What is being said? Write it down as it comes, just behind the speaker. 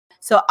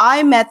So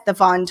I met the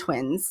Vaughn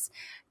twins,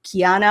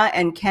 Keyana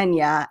and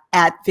Kenya,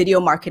 at Video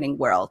Marketing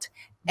World.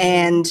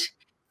 And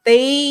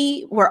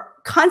they were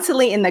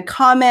constantly in the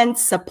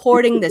comments,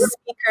 supporting the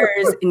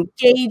speakers,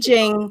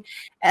 engaging.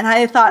 And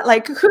I thought,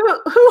 like, who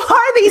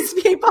are these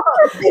people?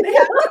 They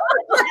have so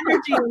much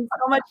energy and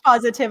so much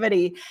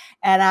positivity.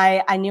 And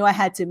I knew I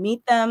had to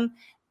meet them.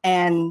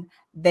 And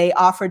they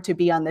offered to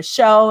be on the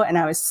show. And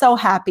I was so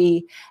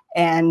happy.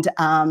 And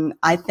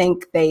I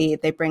think they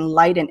bring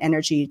light and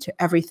energy to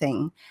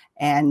everything.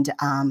 And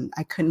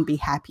I couldn't be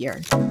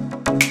happier.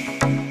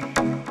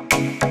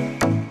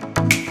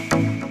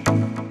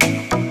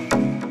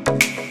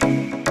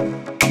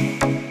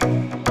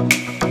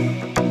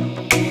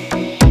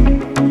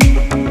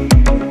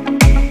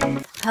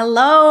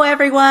 Hello,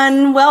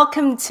 everyone.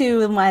 Welcome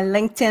to my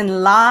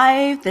LinkedIn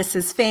Live. This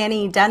is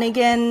Fanny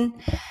Dunnigan.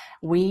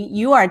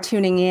 You are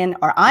tuning in,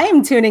 or I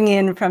am tuning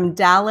in from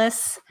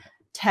Dallas,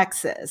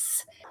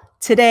 Texas.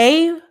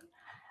 Today,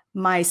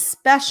 my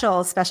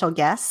special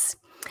guest,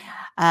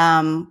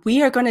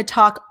 we are going to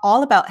talk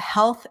all about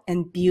health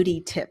and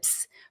beauty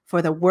tips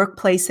for the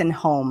workplace and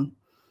home.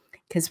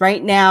 Because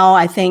right now,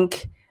 I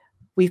think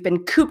we've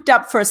been cooped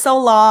up for so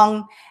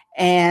long,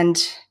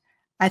 and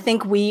I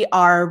think we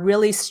are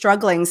really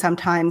struggling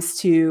sometimes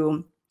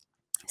to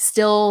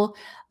still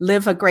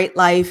live a great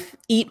life,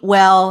 eat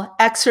well,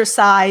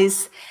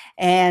 exercise.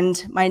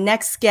 And my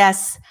next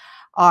guests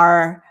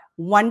are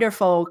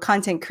wonderful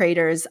content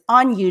creators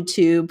on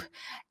YouTube,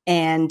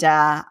 and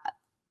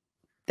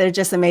they're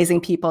just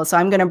amazing people. So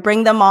I'm going to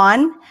bring them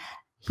on.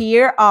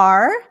 Here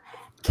are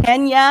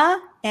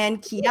Kenya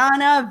and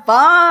Keyana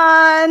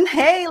Vaughn.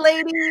 Hey,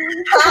 ladies.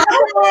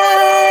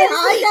 Hi,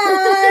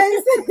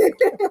 guys.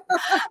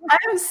 I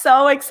am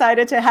so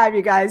excited to have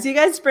you guys. You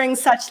guys bring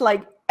such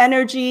like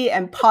energy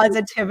and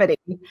positivity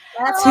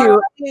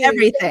to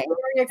everything.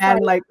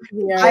 And like,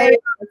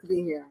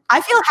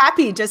 I feel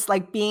happy just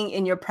like being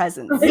in your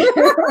presence.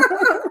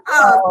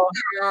 Oh,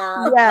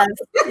 yes.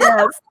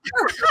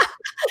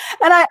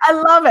 And I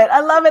love it.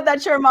 I love it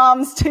that your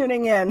mom's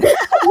tuning in. Yes,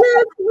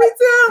 me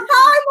too.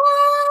 Hi,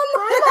 Mom.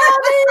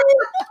 Hi, Mommy.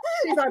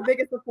 She's our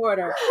biggest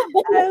supporter.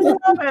 I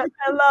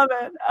love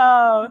it.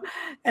 Oh,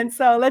 and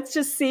so let's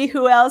just see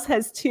who else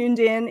has tuned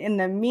in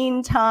the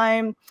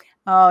meantime.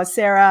 Oh,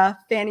 Sarah,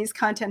 Fanny's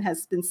content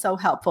has been so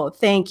helpful.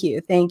 Thank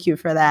you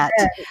for that.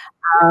 Yes.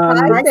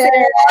 Hi,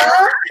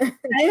 Sarah.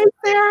 Hey,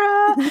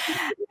 Sarah.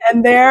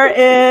 And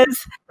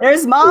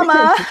there's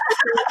Mama.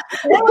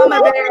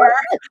 Mama Bear.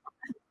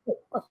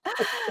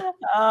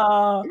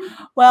 Oh,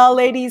 well,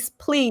 ladies,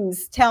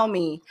 please tell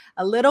me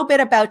a little bit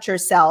about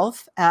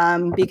yourself,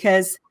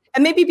 because,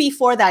 and maybe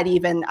before that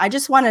even, I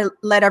just want to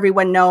let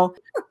everyone know,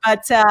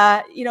 but,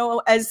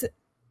 as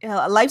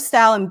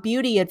lifestyle and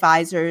beauty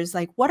advisors,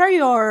 like, what are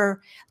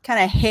your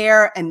kind of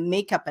hair and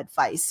makeup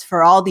advice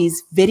for all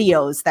these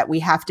videos that we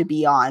have to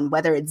be on,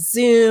 whether it's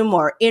Zoom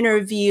or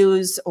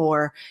interviews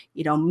or,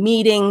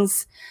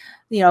 meetings?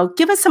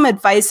 Give us some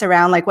advice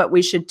around like what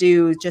we should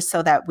do just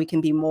so that we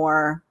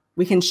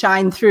can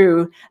shine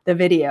through the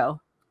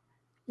video.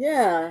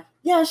 Yeah,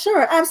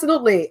 sure.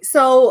 Absolutely.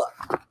 So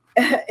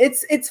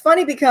it's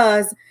funny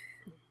because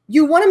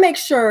you want to make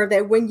sure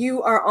that when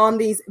you are on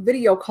these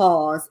video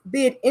calls,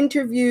 be it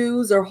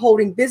interviews or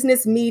holding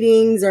business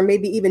meetings, or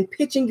maybe even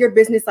pitching your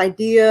business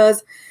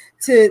ideas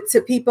to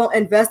people,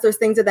 investors,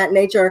 things of that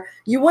nature,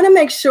 you want to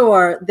make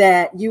sure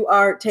that you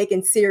are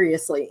taken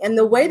seriously. And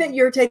the way that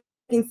you're taken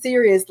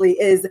seriously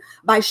is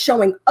by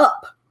showing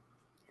up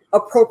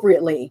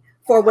appropriately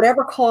for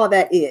whatever call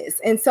that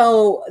is. And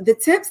so the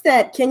tips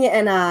that Kenya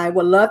and I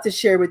would love to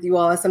share with you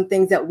all are some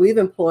things that we've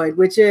employed,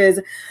 which is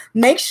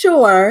make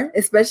sure,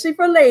 especially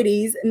for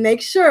ladies,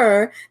 make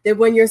sure that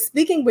when you're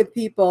speaking with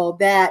people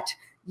that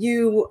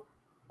you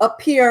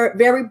appear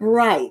very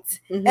bright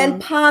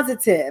and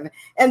positive,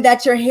 and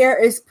that your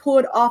hair is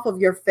pulled off of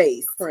your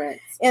face. Correct.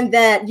 And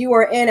that you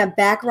are in a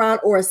background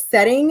or a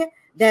setting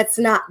that's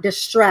not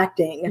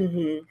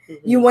distracting.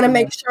 You want to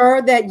make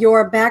sure that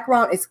your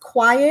background is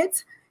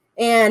quiet.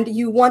 And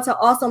you want to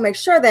also make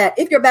sure that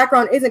if your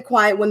background isn't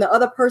quiet when the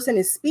other person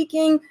is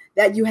speaking,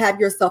 that you have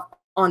yourself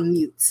on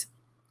mute.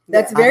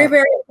 That's very,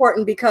 very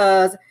important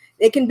because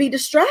it can be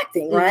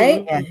distracting,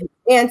 right?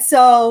 And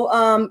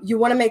so you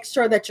want to make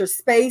sure that your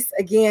space,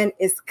 again,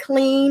 is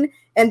clean,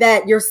 and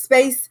that your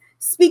space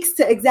speaks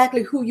to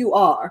exactly who you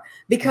are,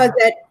 because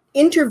that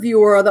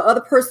interviewer or the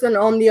other person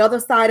on the other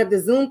side of the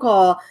Zoom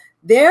call,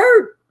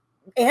 they're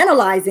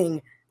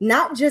analyzing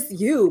not just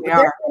you, but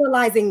they're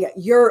analyzing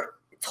your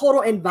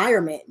total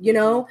environment,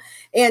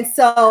 and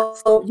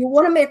so you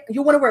want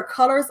to wear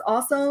colors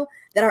also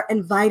that are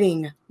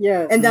inviting,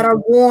 and that are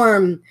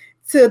warm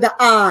to the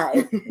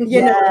eye.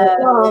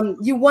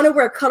 You want to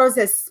wear colors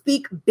that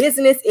speak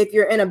business. If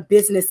you're in a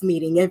business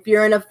meeting, if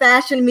you're in a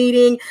fashion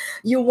meeting,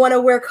 you want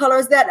to wear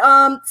colors that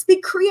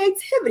speak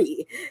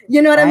creativity.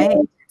 You know what I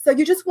mean? So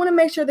you just want to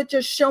make sure that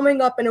you're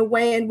showing up in a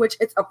way in which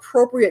it's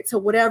appropriate to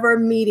whatever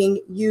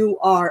meeting you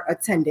are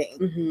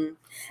attending.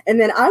 And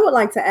then I would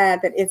like to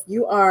add that if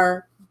you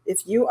are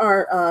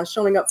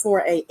showing up for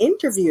an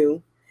interview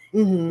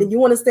then you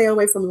want to stay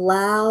away from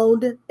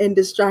loud and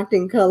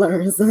distracting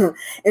colors.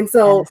 And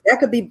so that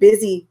could be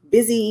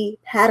busy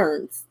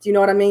patterns. Do you know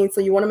what I mean?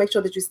 So you want to make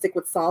sure that you stick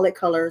with solid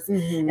colors.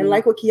 And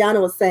like what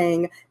Keyana was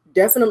saying,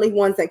 definitely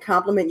ones that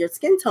complement your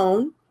skin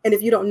tone. And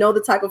if you don't know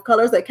the type of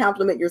colors that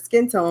complement your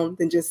skin tone,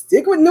 then just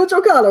stick with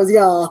neutral colors,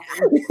 y'all.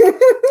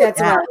 That's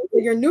right. So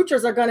your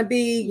neutrals are going to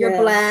be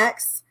your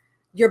blacks,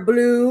 your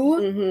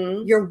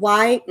blue, your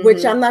white,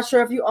 which I'm not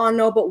sure if you all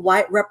know, but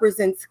white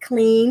represents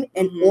clean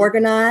and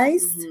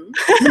organized.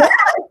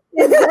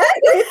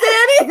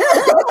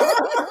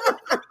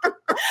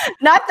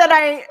 Not that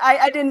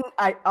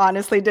I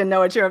honestly didn't know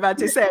what you were about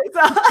to say. So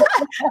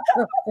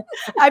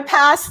I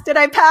passed. Did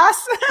I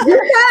pass? You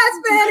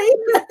passed, Fanny.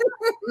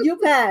 You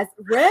passed.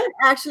 Red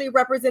actually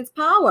represents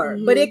power,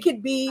 but it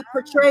could be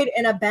portrayed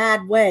in a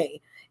bad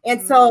way.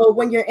 And so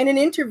when you're in an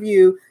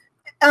interview,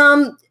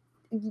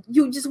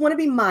 you just want to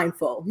be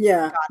mindful.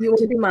 Yeah, you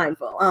want to be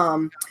mindful.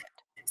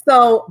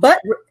 So,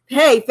 but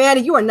hey, Fanny,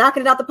 you are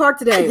knocking it out the park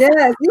today.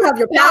 Yes, you have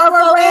your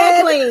powerful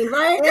and clean,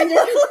 right? And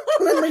your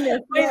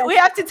cleanliness. We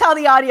have to tell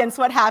the audience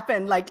what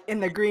happened, like in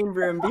the green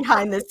room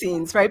behind the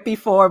scenes, right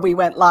before we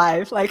went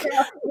live. Like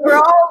we're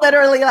all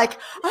literally like,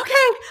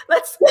 okay,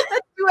 let's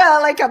do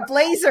like a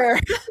blazer.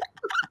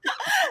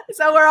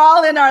 So we're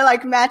all in our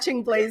like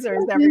matching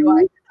blazers,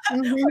 everyone.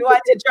 We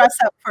want to dress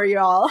up for you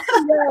all.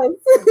 Yes.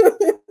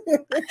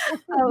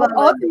 But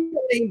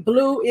ultimately,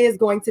 blue is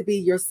going to be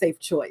your safe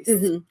choice.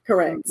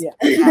 Correct. Yeah,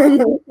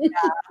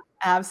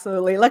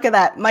 absolutely. Look at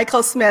that.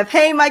 Michael Smith.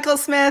 Hey, Michael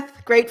Smith,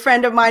 great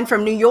friend of mine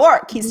from New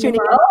York. He's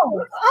tuning in.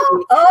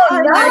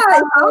 Oh,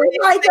 nice. Oh,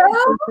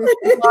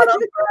 Michael.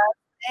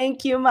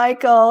 Thank you,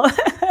 Michael.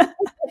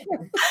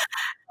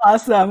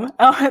 Awesome.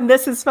 Oh, and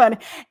this is fun.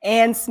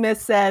 Ann Smith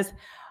says,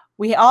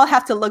 we all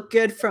have to look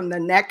good from the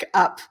neck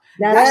up.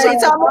 Actually,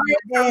 it's almost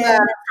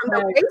from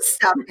the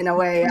waist up in a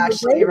way,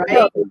 actually,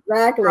 right?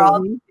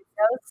 Exactly.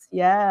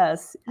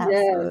 Yes,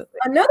 absolutely. Yes.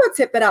 Another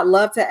tip that I'd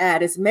love to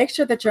add is make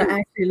sure that you're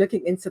actually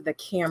looking into the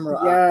camera.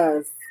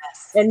 Yes.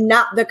 And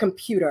not the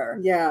computer.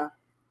 Yeah.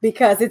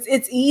 Because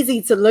it's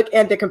easy to look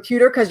at the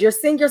computer because you're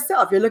seeing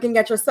yourself, you're looking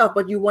at yourself,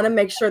 but you want to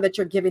make sure that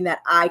you're giving that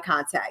eye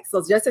contact.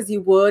 So just as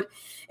you would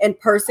in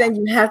person,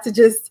 you have to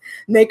just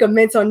make a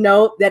mental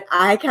note that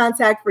eye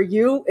contact for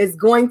you is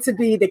going to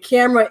be the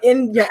camera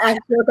in your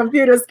actual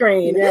computer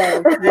screen.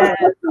 Yes,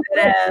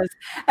 it is.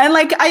 And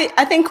like,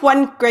 I think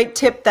one great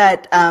tip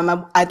that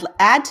I'd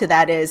add to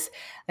that is,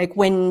 like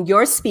when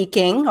you're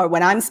speaking or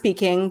when I'm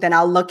speaking, then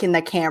I'll look in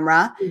the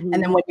camera. And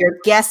then when your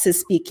guest is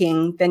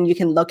speaking, then you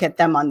can look at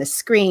them on the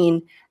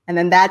screen. And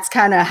then that's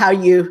kind of how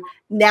you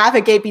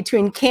navigate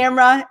between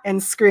camera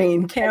and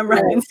screen,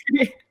 and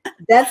screen.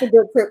 That's a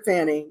good tip,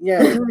 Fanny.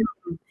 Yeah.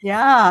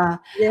 Yeah.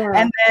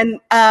 And then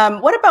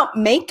what about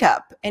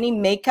makeup? Any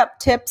makeup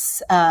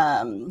tips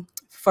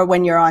for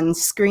when you're on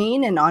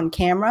screen and on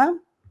camera?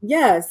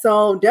 Yeah.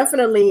 So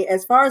definitely,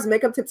 as far as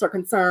makeup tips are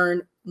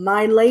concerned,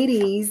 my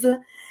ladies,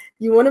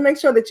 you want to make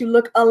sure that you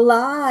look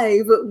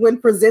alive when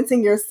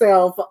presenting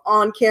yourself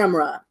on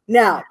camera.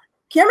 Now,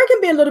 camera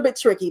can be a little bit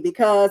tricky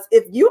because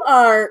if you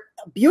are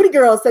beauty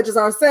girls such as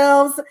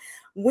ourselves,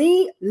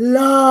 we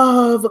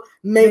love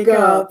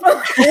makeup.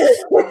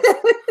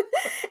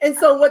 And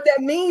so what that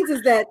means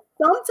is that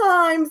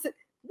sometimes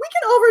we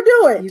can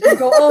overdo it. You can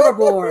go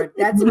overboard.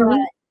 That's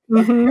right.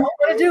 You don't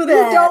want to do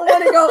that. You don't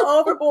want to go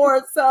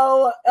overboard.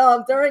 So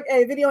during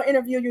a video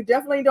interview, you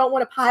definitely don't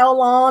want to pile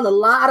on a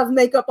lot of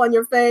makeup on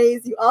your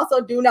face. You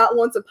also do not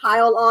want to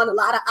pile on a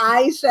lot of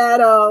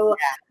eyeshadow.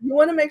 You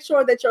want to make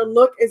sure that your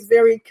look is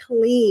very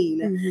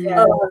clean.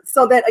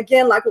 So that,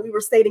 again, like what we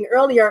were stating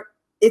earlier,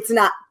 it's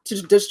not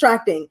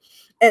distracting.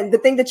 And the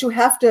thing that you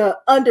have to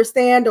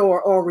understand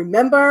or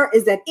remember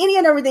is that any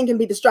and everything can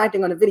be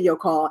distracting on a video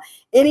call.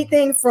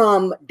 Anything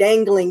from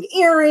dangling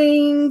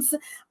earrings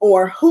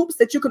or hoops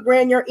that you could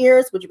wear in your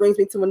ears, which brings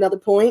me to another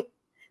point.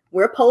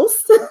 Wear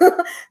posts,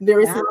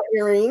 very small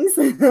earrings.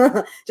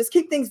 Just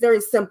keep things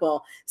very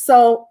simple.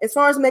 So as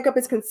far as makeup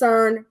is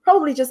concerned,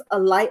 probably just a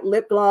light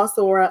lip gloss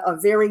or a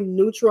very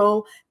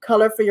neutral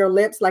color for your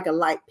lips, like a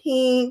light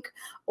pink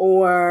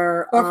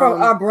or for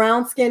our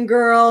brown skin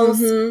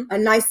girls, a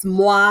nice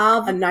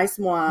mauve. A nice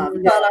mauve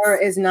color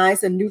is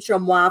nice. A neutral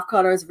mauve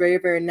color is very,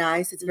 very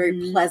nice. It's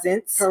very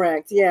pleasant.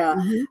 Correct. Yeah.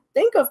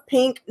 Think of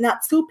pink, not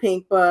too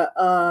pink, but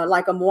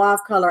like a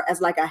mauve color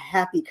as like a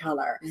happy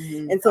color.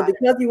 And so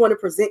because you want to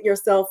present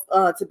yourself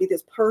to be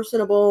this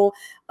personable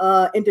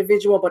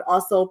individual, but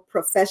also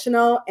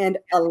professional and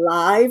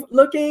alive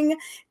looking,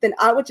 then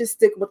I would just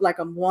stick with like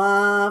a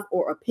mauve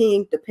or a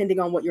pink, depending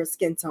on what your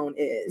skin tone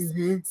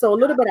is. So a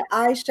little bit of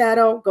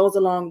eyeshadow goes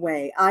a long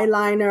way.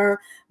 Eyeliner,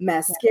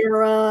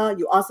 mascara.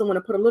 You also want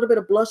to put a little bit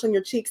of blush on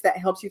your cheeks. That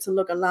helps you to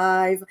look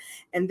alive.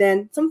 And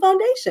then some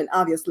foundation,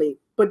 obviously,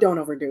 but don't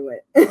overdo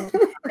it.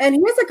 And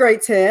here's a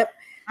great tip.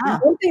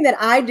 One thing that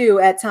I do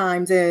at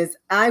times is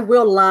I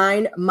will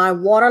line my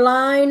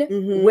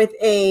waterline with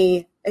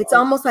it's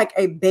almost like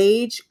a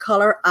beige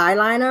color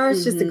eyeliner.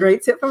 It's just a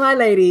great tip for my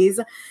ladies.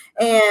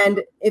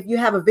 And if you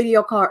have a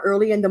video call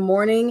early in the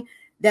morning,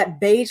 that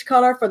beige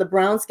color for the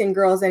brown skin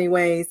girls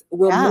anyways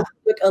will make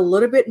you look a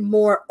little bit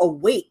more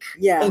awake.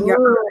 Yeah. In your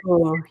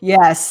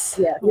yes.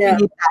 Yeah. We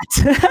need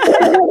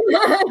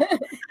that.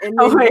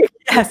 Awake.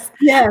 Yes.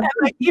 Yeah. And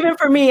like, even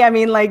for me, I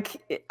mean,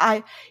 like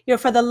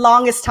for the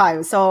longest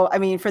time. So, I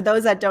mean, for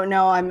those that don't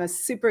know, I'm a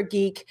super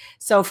geek.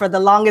 So for the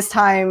longest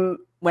time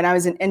when I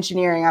was in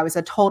engineering, I was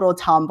a total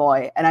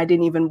tomboy and I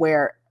didn't even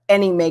wear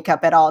any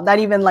makeup at all, not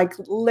even like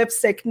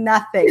lipstick,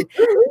 nothing.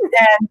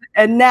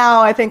 and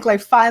now I think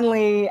like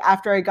finally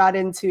after I got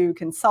into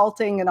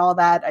consulting and all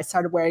that, I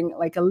started wearing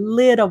like a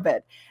little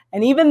bit.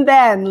 And even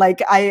then,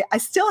 like I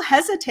still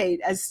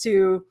hesitate as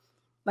to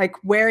like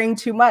wearing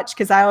too much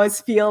because I always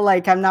feel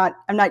like I'm not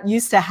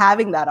used to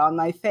having that on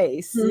my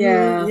face.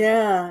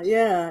 Yeah.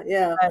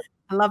 But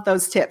I love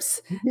those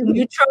tips.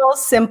 Neutral,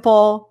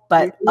 simple,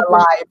 but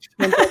alive.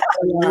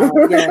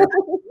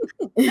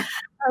 Yeah.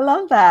 I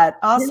love that.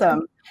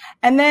 Awesome.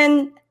 And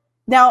then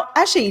now,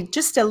 actually,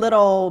 just a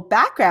little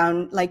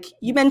background. Like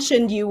you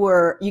mentioned,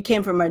 you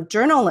came from a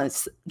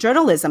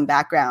journalism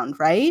background,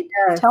 right?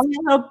 Yes. Tell me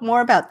a little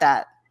more about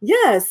that.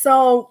 Yeah.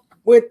 So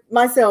with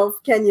myself,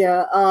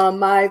 Kenya,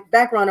 my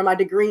background or my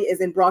degree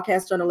is in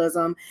broadcast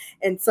journalism,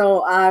 and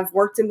so I've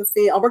worked in the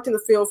field. I worked in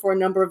the field for a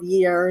number of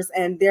years,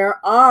 and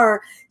there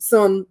are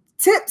some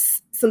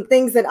tips, some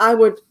things that I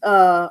would,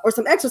 or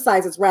some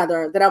exercises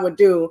rather, that I would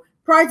do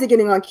prior to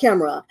getting on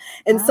camera,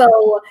 and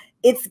so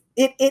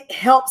it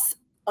helps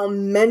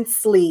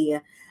immensely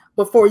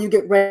before you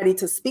get ready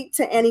to speak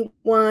to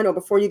anyone or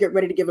before you get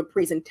ready to give a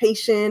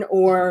presentation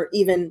or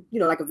even,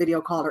 like a video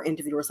call or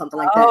interview or something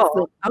like that.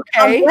 So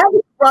okay. I'm glad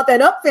you brought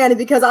that up, Fanny,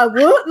 because I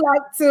would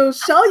like to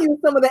show you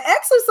some of the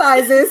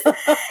exercises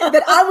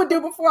that I would do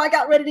before I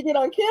got ready to get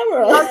on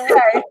camera.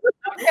 Okay.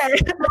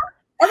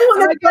 Everyone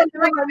that's going to do it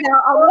right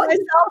now, I want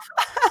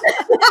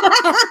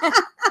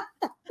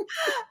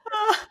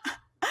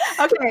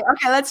Okay,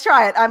 let's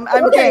try it. I'm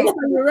okay. game.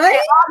 You ready?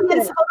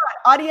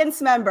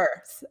 Audience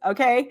members,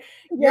 okay?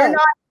 You're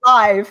not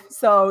live,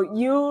 so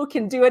you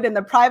can do it in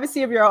the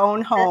privacy of your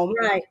own home.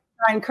 That's right.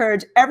 I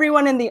encourage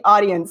everyone in the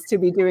audience to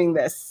be doing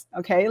this,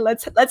 okay?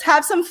 Let's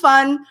have some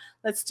fun.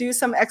 Let's do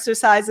some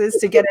exercises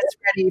to get us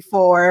ready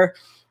for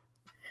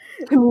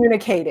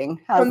communicating.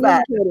 How's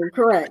that?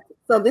 Correct.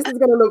 So this is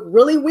going to look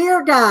really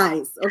weird,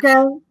 guys, okay?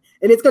 And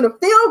it's going to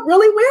feel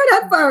really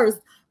weird at first.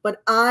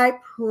 But I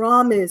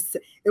promise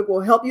it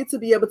will help you to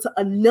be able to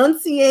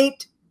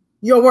enunciate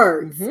your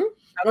words.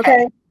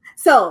 Okay.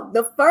 So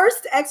the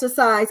first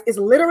exercise is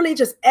literally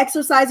just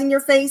exercising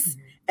your face,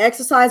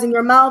 exercising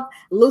your mouth,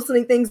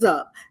 loosening things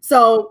up.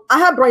 So I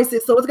have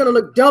braces, so it's going to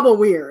look double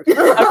weird. Okay.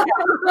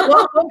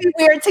 We'll be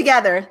weird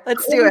together.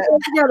 Let's do it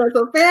together.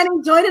 So Fanny,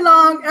 join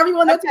along.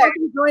 Everyone that's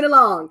watching, join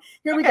along.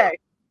 Here we go.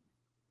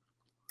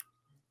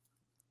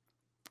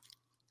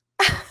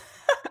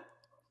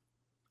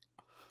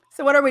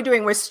 So what are we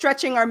doing? We're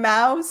stretching our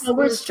mouths? So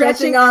we're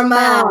stretching our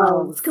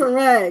mouths.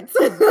 Correct.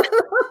 Good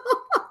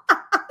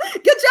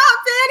job,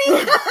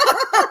 Fanny.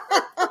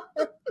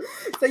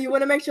 So you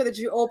want to make sure that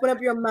you open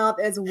up your mouth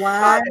as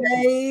wide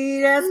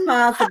as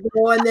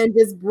possible and then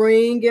just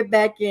bring it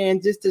back in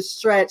just to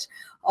stretch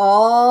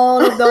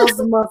all of those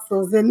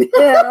muscles in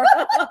there.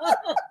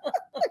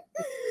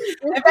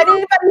 If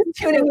anybody's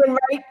tuning in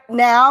right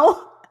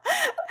now,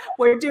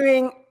 we're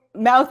doing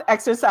mouth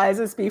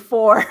exercises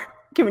before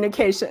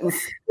communications.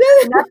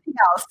 Nothing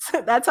else.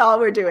 That's all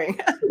we're doing.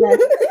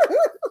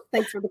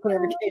 Thanks for the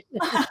clarification.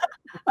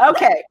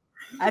 Okay.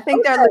 I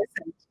think they're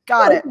listening.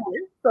 Got it.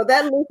 So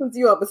that loosens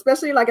you up,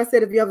 especially like I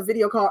said, if you have a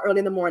video call early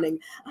in the morning.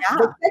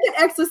 The second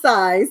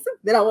exercise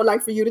that I would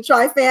like for you to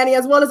try, Fanny,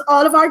 as well as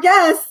all of our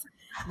guests,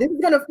 this is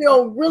going to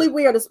feel really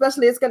weird,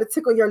 especially it's going to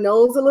tickle your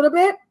nose a little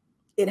bit.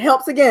 It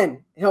helps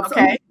again. It helps.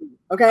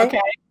 Okay.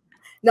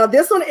 Now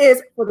this one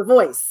is for the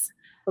voice.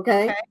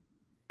 Okay.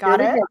 Got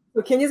it.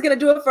 So Kenya's going to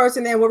do it first,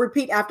 and then we'll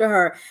repeat after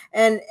her.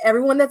 And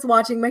everyone that's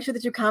watching, make sure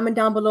that you comment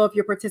down below if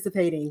you're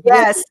participating.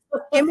 Yes.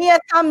 Give me a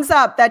thumbs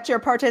up that you're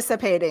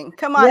participating.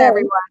 Come on,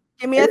 everyone.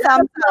 Give me a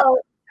thumbs up.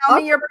 Tell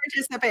me you're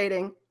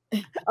participating.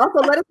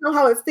 Also, let us know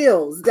how it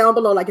feels down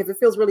below. Like if it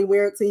feels really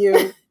weird to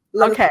you.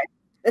 Okay.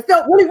 It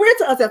felt really weird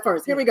to us at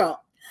first. Here we go.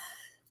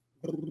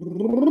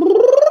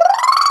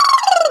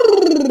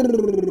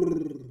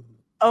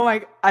 Oh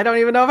my, I don't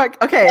even know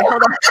if okay,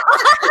 hold on.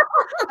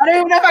 I don't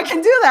even know if I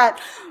can do that.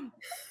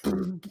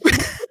 You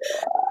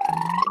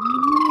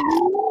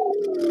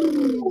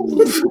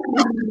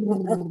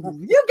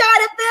got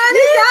it,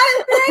 Fanny.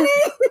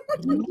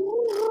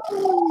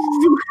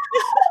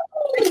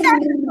 I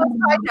can't do those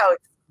side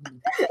notes.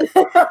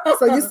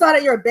 So you start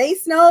at your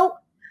bass note,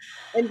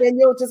 and then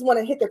you'll just want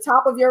to hit the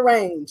top of your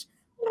range.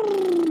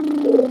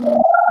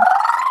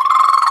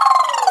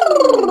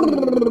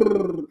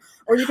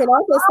 Or you can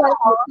also start at the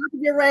top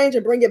of your range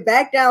and bring it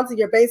back down to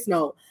your bass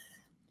note.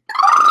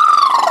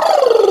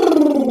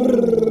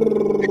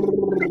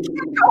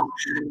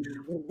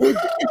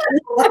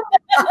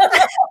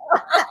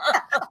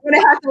 I'm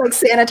gonna have to like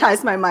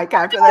sanitize my mic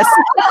after this.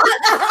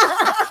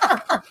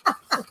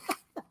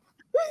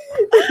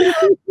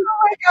 Oh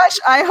my gosh,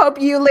 I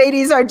hope you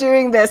ladies are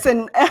doing this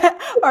and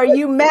or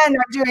you men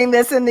are doing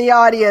this in the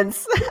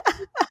audience.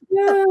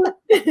 Yeah.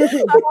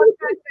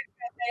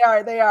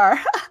 They are.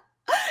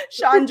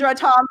 Chandra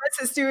Thomas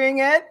is doing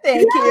it.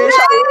 Thank you,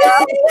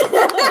 Chandra.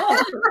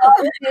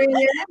 Doing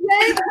it.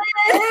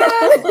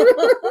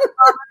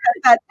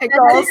 That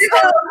tickles.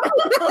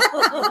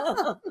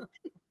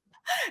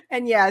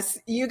 And yes,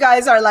 you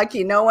guys are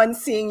lucky. No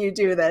one's seeing you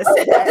do this.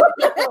 It's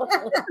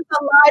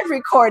a live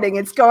recording.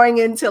 It's going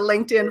into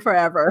LinkedIn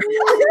forever.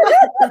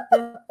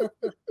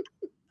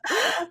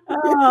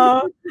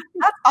 Oh,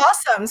 that's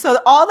awesome. So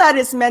all that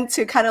is meant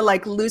to kind of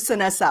like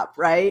loosen us up,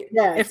 right?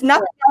 Yes, if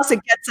nothing else,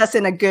 it gets us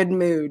in a good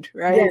mood,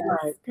 right? Yeah,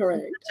 right,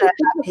 correct. Such a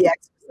happy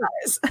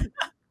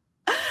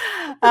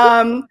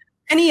exercise.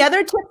 Any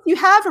other tips you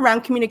have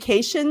around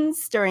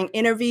communications during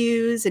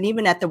interviews and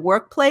even at the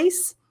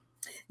workplace?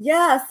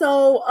 Yeah,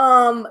 so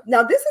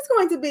now this is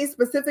going to be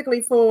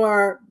specifically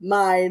for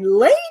my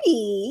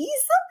ladies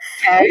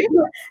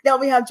that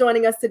we have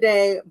joining us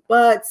today.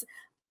 But,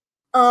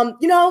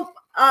 you know,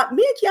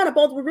 me and Keyana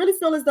both, we really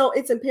feel as though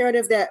it's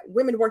imperative that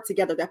women work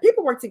together, that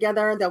people work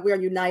together, that we are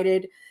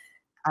united.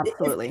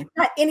 Absolutely. It's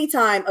not any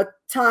time, a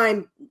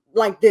time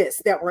like this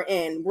that we're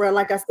in, where,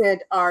 like I said,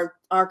 our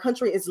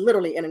country is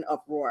literally in an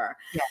uproar.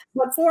 Yeah.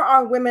 But for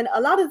our women, a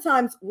lot of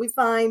times we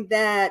find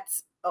that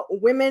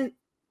women,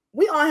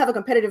 we all have a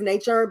competitive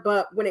nature,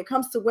 but when it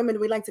comes to women,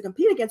 we like to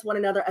compete against one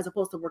another as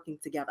opposed to working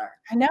together.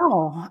 I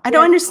know. I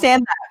don't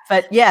understand that,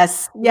 but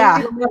yes. Yeah.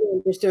 I never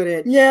understood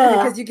it. Yeah.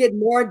 Because you get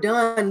more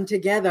done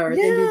together than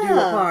you do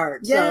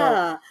apart.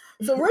 Yeah.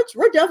 So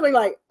we're definitely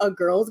like a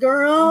girl's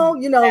girl.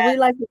 You know, we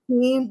like to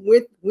team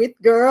with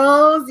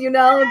girls, you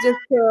know, just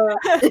to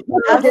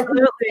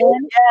absolutely.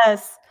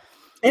 Yes.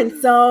 And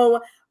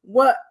so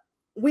what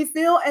we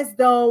feel as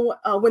though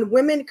when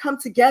women come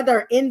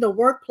together in the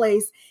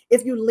workplace,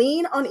 if you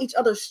lean on each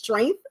other's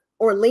strength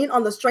or lean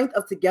on the strength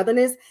of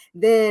togetherness,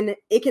 then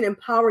it can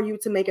empower you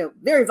to make a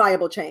very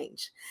viable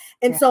change.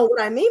 And so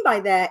what I mean by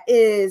that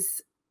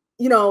is,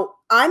 you know,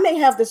 I may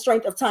have the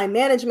strength of time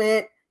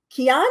management.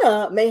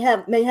 Keyana may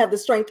have the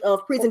strength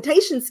of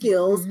presentation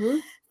skills.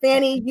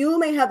 Fanny, you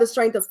may have the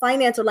strength of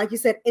finance, or like you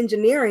said,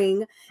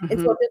 engineering. And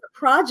so if there's a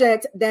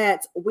project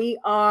that we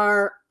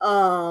are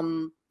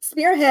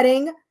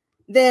spearheading,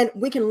 then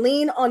we can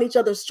lean on each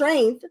other's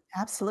strength.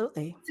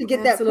 Absolutely. To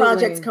get that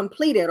project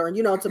completed, or,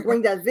 you know, to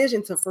bring that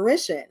vision to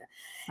fruition.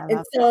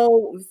 And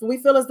so we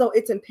feel as though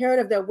it's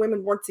imperative that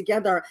women work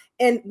together.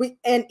 And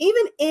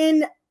even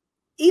in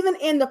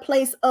the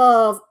place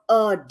of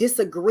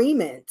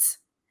disagreement,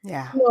 you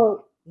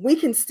know, we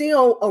can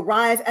still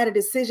arrive at a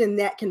decision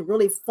that can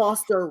really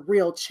foster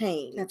real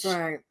change. That's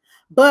right.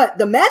 But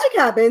the magic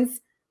happens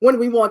when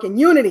we walk in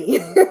unity.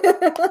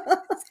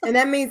 And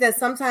that means that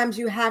sometimes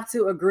you have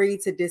to agree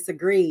to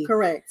disagree.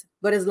 Correct.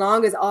 But as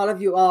long as all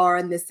of you are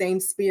in the same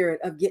spirit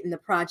of getting the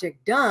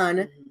project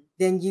done,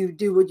 then you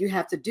do what you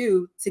have to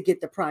do to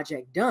get the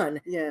project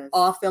done. Yes.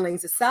 All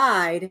feelings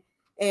aside,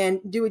 and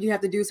do what you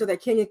have to do so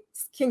that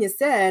Kenya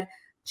said,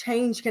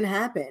 change can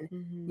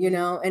happen, you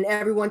know, and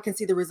everyone can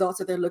see the results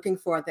that they're looking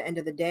for at the end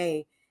of the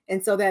day.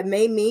 And so that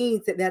may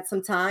mean that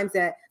sometimes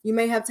that you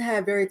may have to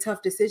have very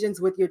tough decisions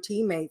with your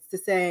teammates to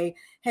say,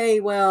 hey,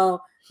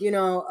 well, you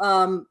know,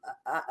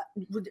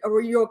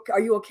 are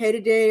you okay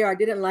today? Or I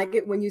didn't like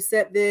it when you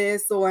said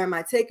this, or am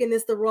I taking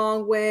this the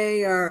wrong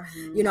way? Or,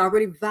 you know, I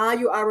really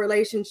value our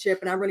relationship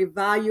and I really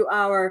value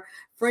our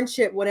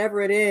friendship,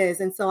 whatever it is.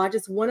 And so I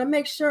just want to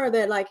make sure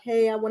that, like,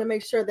 hey, I want to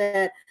make sure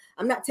that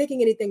I'm not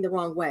taking anything the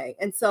wrong way.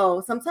 And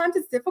so sometimes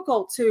it's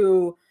difficult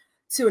to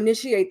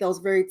initiate those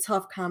very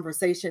tough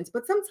conversations,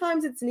 but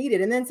sometimes it's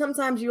needed. And then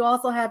sometimes you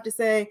also have to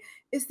say,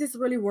 is this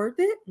really worth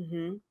it?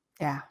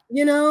 Yeah.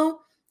 You know,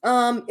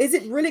 is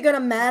it really going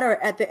to matter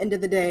at the end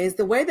of the day? Is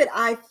the way that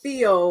I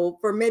feel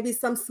for maybe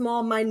some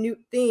small, minute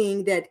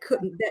thing that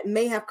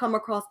may have come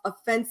across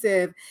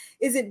offensive,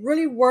 is it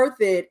really worth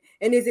it?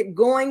 And is it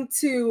going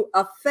to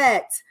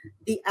affect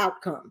the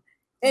outcome?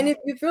 And if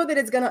you feel that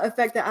it's going to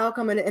affect the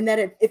outcome and that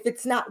if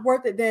it's not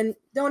worth it, then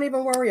don't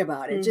even worry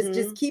about it.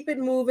 Just keep it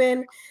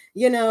moving,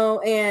 you know,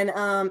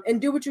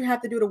 and do what you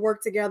have to do to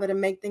work together to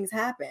make things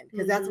happen,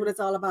 because that's what it's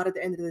all about at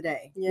the end of the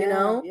day. Yeah, you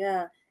know?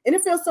 Yeah. And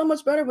it feels so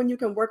much better when you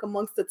can work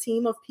amongst a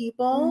team of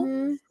people,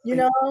 you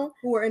know,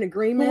 who are in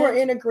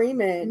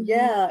agreement.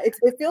 Yeah. It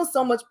feels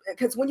so much,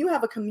 because when you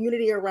have a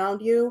community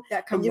around you,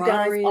 that and you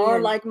guys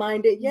are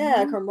like-minded,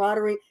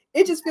 camaraderie,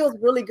 it just feels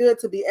really good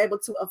to be able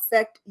to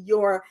affect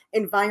your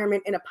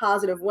environment in a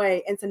positive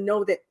way, and to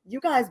know that you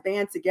guys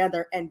band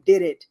together and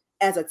did it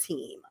as a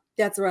team.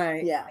 That's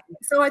right. Yeah.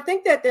 So I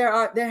think that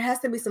there has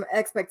to be some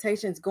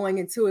expectations going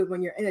into it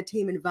when you're in a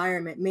team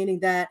environment, meaning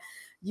that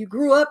you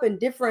grew up in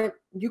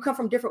you come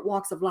from different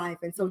walks of life.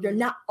 And so you're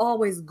not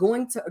always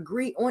going to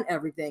agree on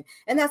everything.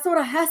 And that sort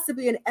of has to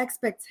be an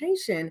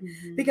expectation,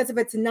 because if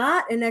it's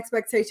not an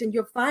expectation,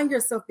 you'll find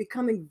yourself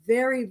becoming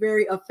very,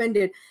 very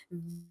offended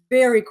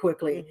very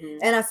quickly.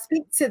 And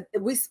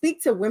we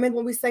speak to women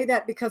when we say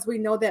that, because we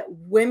know that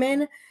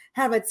women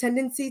have a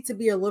tendency to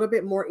be a little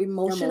bit more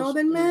emotional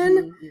than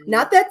men.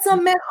 Not that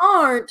some men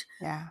aren't,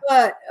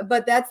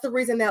 but that's the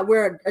reason that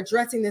we're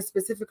addressing this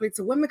specifically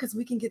to women, because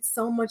we can get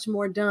so much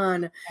more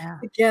done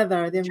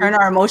together than turn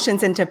our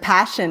emotions into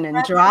passion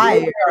and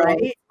drive,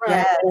 right?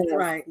 Yes,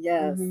 right.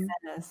 Yes.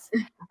 Yes.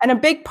 And a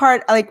big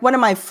part, like one of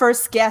my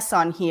first guests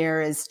on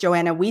here is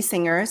Joanna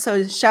Wiesinger.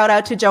 So shout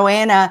out to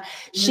Joanna.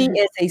 She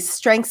is a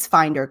strengths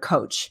finder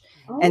coach.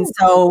 And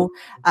so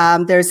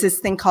there's this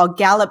thing called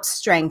Gallup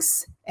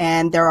Strengths,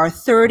 and there are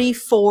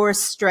 34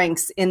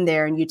 strengths in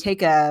there, and you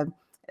take a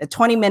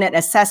 20-minute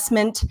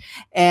assessment,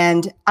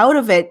 and out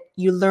of it,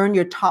 you learn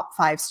your top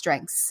 5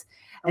 strengths.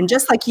 And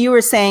just like you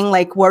were saying,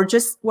 like we're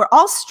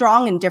all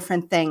strong in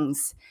different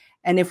things.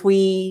 And if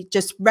we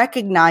just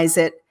recognize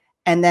it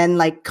and then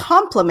like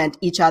complement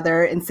each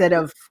other instead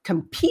of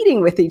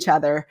competing with each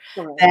other,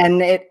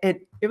 then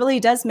it really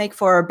does make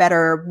for a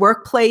better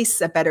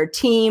workplace, a better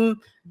team,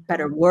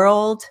 better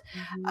world.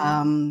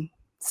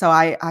 So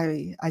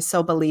I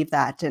so believe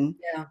that. And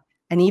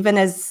even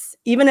as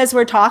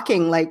we're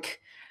talking,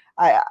 like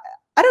I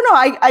don't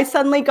know, I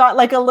suddenly got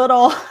like a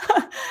little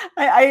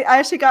I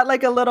actually got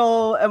like a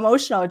little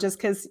emotional, just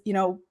because, you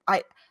know,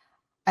 I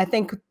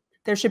think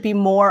there should be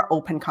more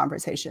open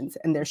conversations,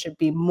 and there should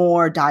be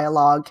more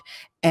dialogue,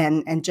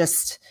 and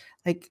just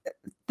like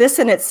this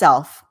in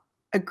itself,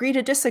 agree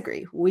to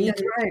disagree. We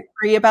can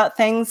agree about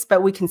things,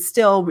 but we can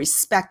still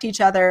respect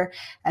each other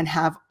and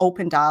have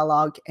open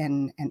dialogue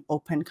and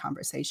open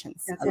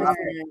conversations. That's I love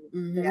right.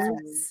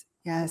 it.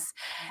 Yes.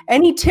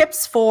 Any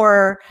tips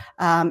for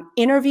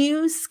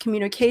interviews,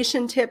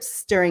 communication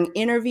tips during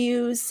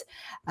interviews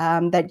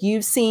that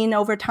you've seen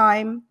over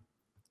time?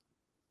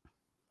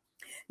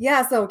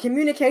 Yeah, so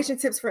communication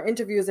tips for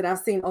interviews that I've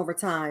seen over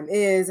time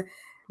is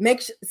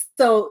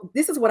so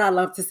this is what I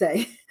love to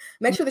say.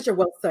 Make sure that you're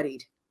well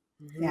studied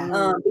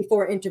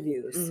before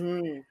interviews.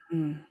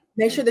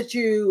 Make sure that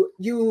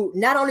you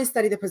not only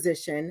study the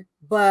position,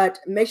 but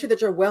make sure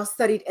that you're well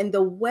studied in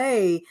the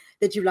way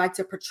that you like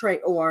to portray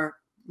or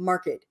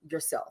market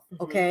yourself.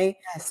 Okay.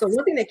 So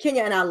one thing that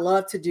Kenya and I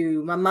love to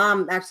do, my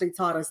mom actually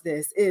taught us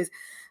this, is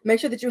make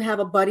sure that you have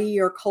a buddy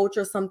or coach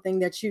or something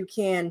that you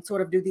can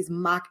sort of do these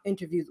mock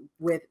interviews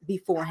with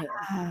beforehand.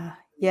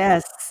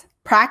 Yes.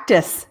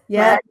 Practice.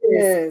 Yes.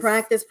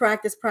 Practice.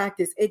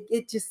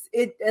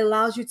 It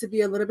allows you to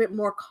be a little bit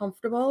more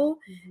comfortable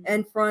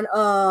in front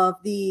of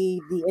the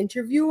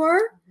interviewer.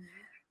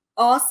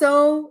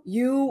 Also,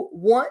 you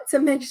want to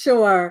make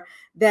sure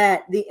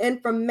that the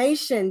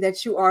information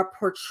that you are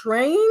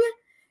portraying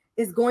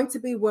is going to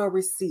be well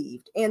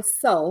received. And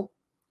so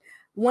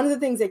one of the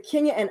things that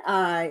Kenya and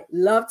I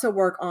love to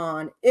work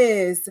on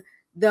is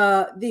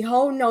the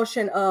whole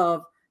notion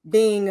of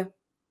being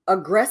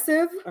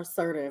assertive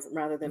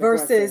rather than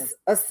versus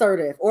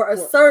assertive, or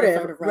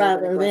assertive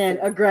rather than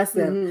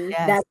aggressive.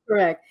 That's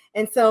correct.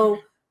 And so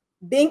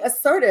being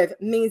assertive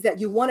means that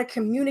you want to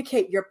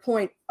communicate your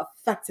point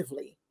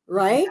effectively,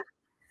 right?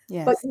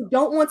 Yes. But you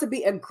don't want to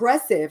be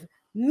aggressive,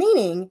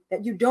 meaning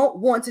that you don't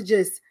want to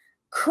just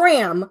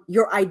cram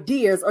your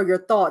ideas or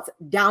your thoughts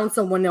down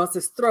someone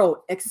else's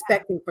throat,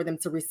 expecting for them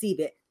to receive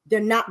it. They're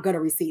not going to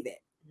receive it.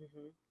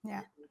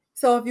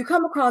 So if you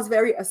come across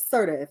very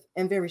assertive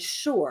and very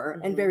sure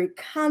and very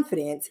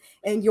confident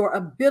in your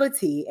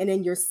ability and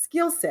in your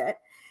skill set,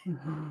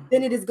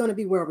 then it is going to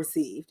be well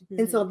received.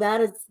 And so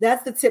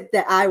that's the tip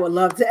that I would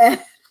love to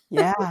add.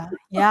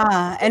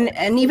 Yeah.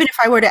 And even if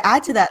I were to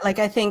add to that, like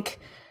I think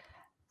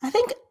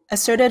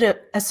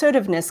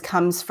assertiveness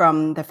comes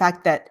from the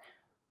fact that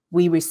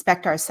we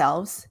respect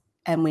ourselves,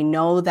 and we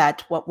know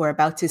that what we're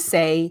about to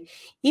say,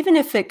 even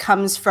if it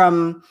comes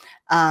from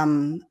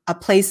a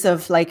place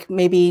of like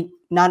maybe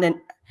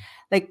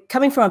like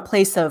coming from a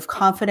place of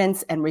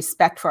confidence and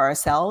respect for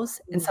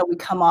ourselves. And so we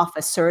come off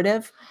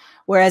assertive,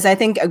 whereas I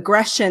think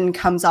aggression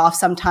comes off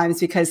sometimes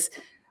because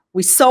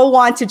we so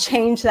want to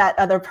change that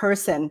other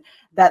person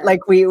that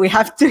like we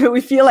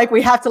feel like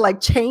we have to like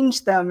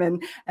change them,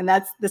 and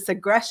that's this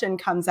aggression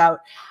comes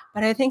out.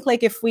 But I think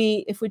like if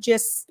we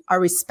just are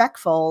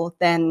respectful,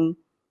 then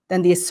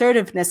the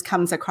assertiveness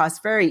comes across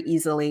very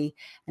easily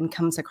and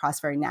comes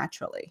across very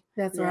naturally.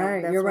 That's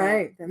right. You're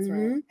right. That's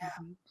right.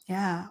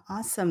 Yeah.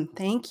 Awesome.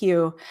 Thank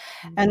you.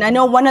 And I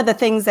know one of the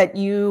things that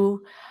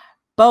you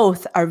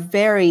both are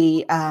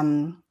very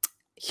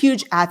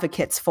huge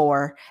advocates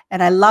for,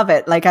 and I love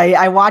it. Like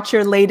I watch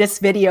your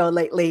latest video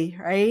lately,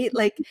 right?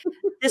 Like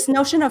this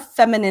notion of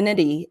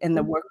femininity in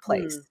the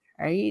workplace,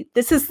 right?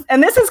 This is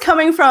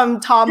coming from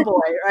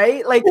tomboy,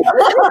 right? Like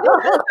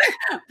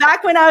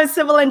back when I was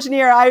civil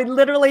engineer, I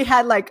literally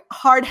had like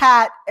hard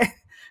hat.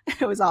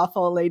 It was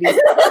awful, ladies.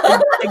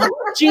 Like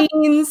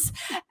jeans,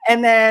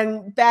 and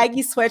then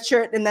baggy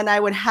sweatshirt, and then I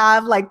would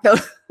have like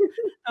those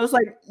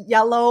like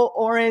yellow,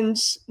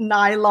 orange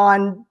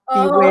nylon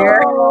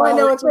beware. Oh, I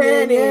know what you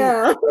mean.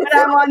 Yeah. When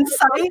I'm on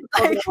site,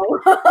 like it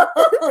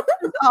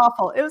was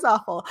awful. It was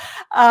awful.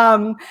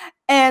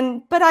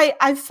 But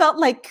I felt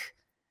like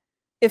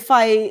if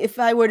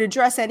I were to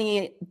dress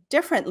any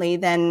differently,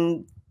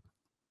 then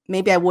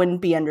maybe I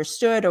wouldn't be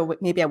understood, or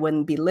maybe I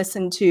wouldn't be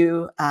listened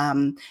to,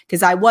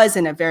 because I was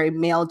in a very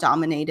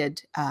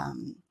male-dominated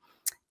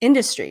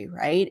industry,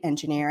 right?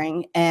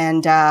 Engineering.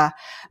 And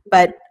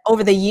but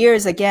over the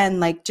years, again,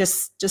 like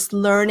just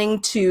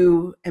learning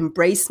to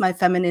embrace my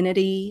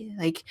femininity,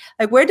 like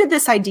where did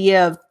this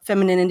idea of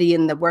femininity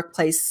in the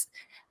workplace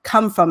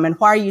come from, and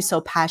why are you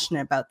so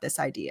passionate about this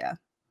idea?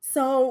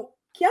 So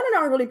Keyana and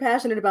I are really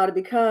passionate about it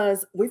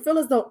because we feel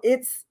as though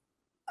it's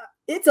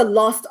a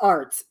lost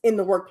art in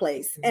the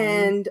workplace,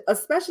 and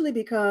especially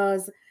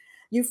because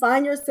you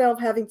find yourself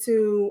having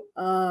to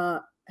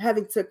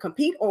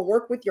compete or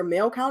work with your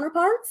male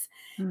counterparts.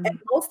 And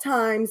most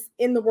times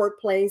in the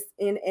workplace,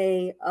 in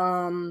a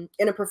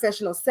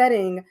professional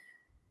setting,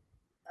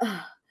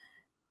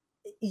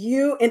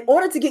 in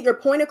order to get your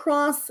point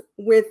across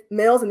with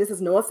males, and this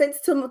is no offense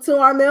to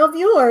our male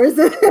viewers.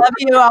 Love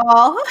you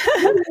all.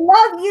 We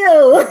love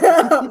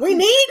you. We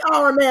need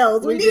our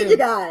males. We need you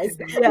guys.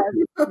 Yes.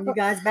 You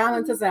guys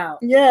balance us out.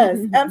 Yes,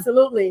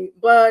 absolutely.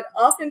 But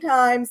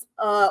oftentimes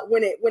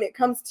when it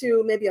comes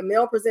to maybe a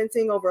male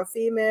presenting over a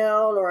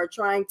female, or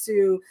trying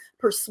to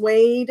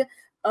persuade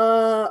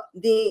trying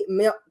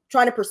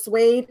to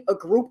persuade a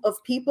group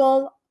of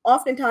people,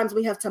 oftentimes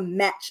we have to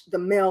match the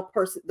male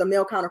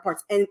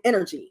counterpart's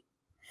energy.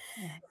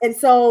 And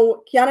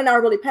so Keyana and I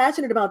are really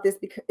passionate about this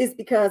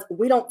because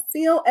we don't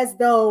feel as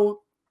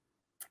though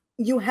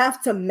you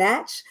have to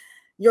match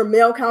your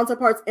male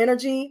counterpart's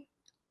energy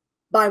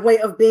by way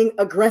of being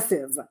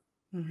aggressive.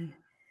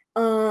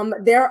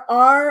 There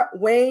are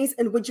ways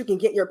in which you can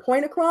get your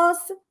point across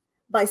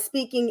by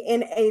speaking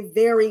in a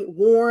very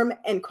warm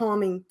and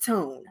calming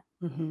tone.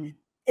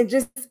 And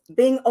just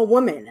being a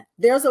woman,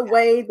 there's a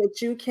way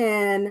that you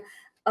can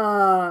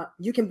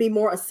be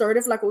more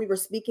assertive, like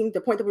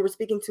the point that we were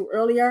speaking to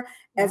earlier,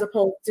 as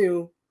opposed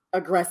to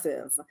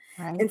aggressive.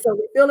 And so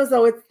we feel as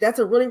though that's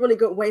a really, really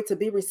good way to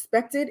be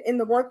respected in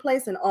the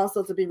workplace, and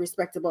also to be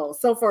respectable.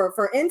 So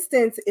for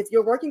instance, if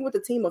you're working with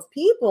a team of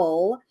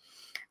people,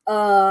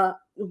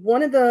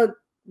 one of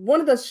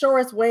the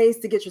surest ways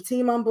to get your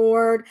team on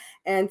board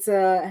and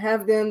to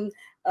have them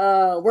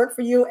work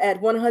for you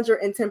at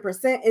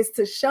 110% is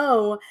to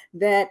show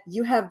that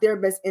you have their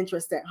best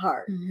interest at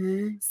heart.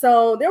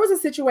 So there was a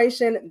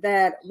situation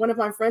that one of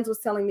my friends was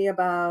telling me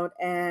about,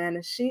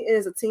 and she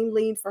is a team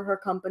lead for her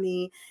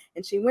company,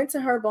 and she went to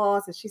her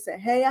boss and she said,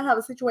 "Hey, I have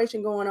a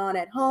situation going on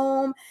at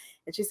home."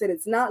 And she said,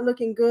 "It's not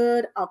looking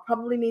good. I'll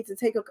probably need to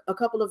take a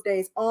couple of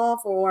days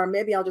off, or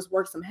maybe I'll just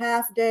work some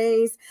half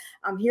days.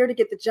 I'm here to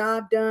get the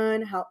job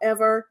done.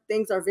 However,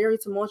 things are very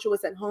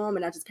tumultuous at home,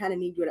 and I just kind of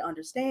need you to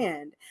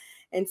understand."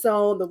 And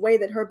so the way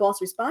that her boss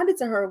responded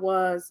to her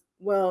was,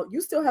 "Well, you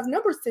still have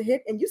numbers to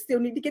hit, and you still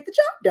need to get the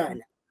job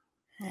done."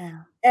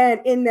 And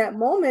in that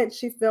moment,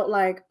 she felt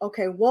like,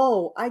 okay,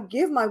 whoa, I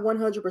give my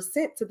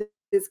 100% to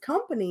this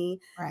company,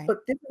 but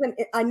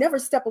I never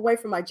step away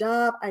from my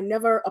job. I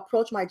never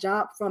approach my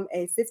job from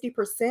a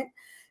 50%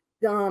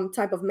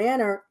 type of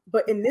manner.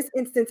 But in this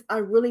instance, I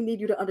really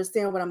need you to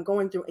understand what I'm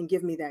going through and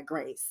give me that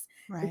grace.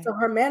 And so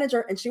her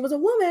manager, and she was a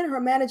woman,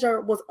 her manager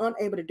was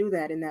unable to do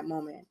that in that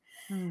moment.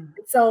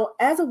 So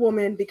as a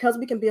woman, because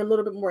we can be a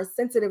little bit more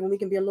sensitive and we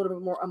can be a little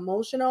bit more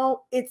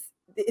emotional, it's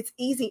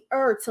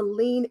easier to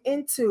lean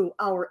into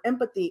our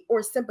empathy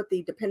or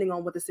sympathy depending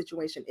on what the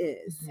situation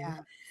is.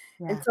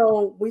 And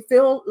so we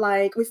feel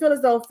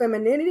as though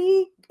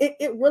femininity,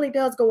 it really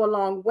does go a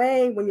long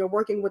way when you're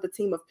working with a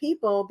team of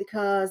people,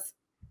 because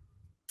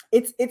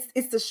it's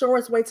the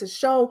surest way to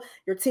show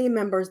your team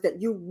members that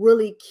you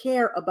really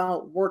care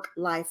about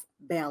work-life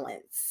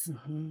balance.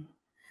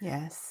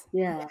 Yes.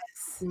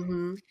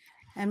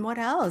 And what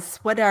else?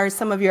 What are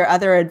some of your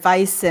other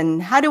advice,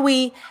 and how do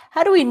we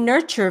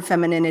nurture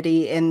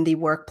femininity in the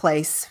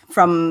workplace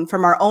from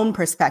our own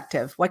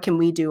perspective? What can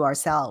we do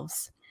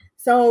ourselves?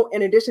 So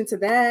in addition to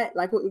that,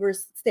 like what we were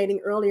stating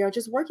earlier,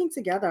 just working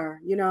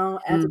together,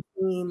 as a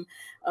team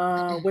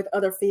with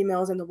other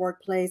females in the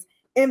workplace,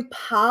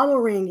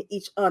 empowering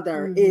each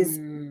other is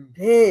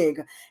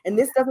big. And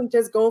this doesn't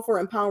just go for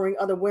empowering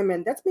other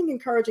women. That's being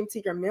encouraging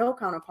to your male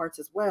counterparts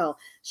as well.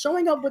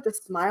 Showing up with a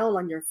smile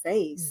on your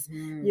face,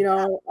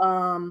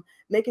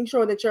 making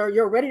sure that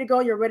you're ready to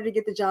go, you're ready to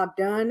get the job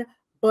done,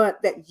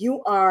 but that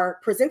you are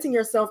presenting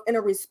yourself in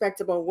a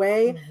respectable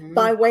way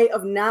by way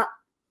of not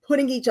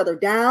putting each other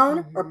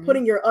down or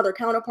putting your other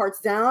counterparts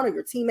down or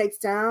your teammates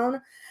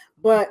down,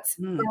 but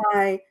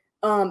by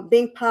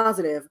being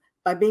positive,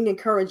 by being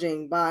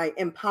encouraging, by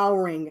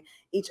empowering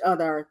each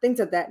other,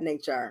 things of that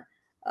nature.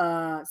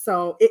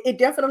 So it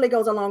definitely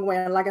goes a long way.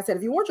 And like I said,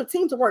 if you want your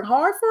team to work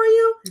hard for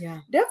you,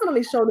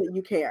 definitely show that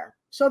you care.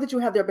 Show that you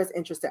have their best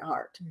interest at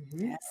heart.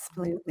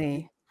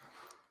 Absolutely.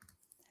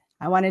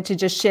 I wanted to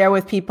just share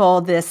with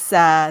people this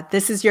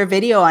is your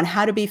video on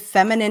how to be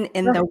feminine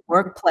in the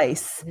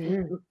workplace.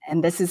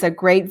 And this is a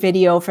great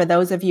video for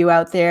those of you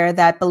out there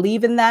that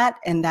believe in that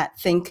and that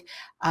think.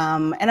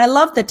 And I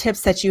love the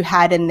tips that you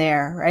had in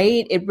there,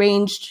 right? It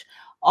ranged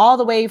all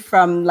the way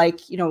from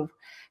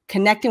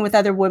connecting with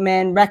other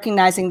women,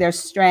 recognizing their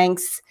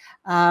strengths,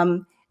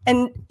 and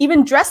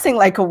even dressing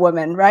like a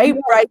woman, right?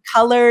 Yeah. Bright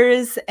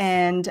colors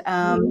and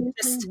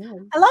just,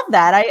 I love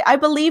that. I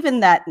believe in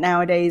that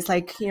nowadays.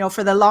 Like, you know,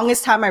 for the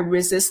longest time I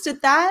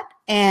resisted that,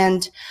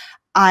 and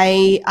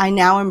I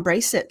now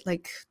embrace it.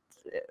 Like,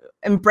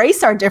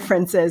 embrace our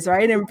differences,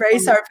 right?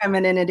 Embrace our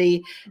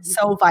femininity.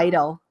 So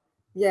vital.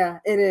 Yeah,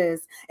 it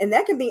is. And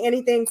that can be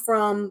anything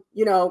from,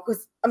 you know,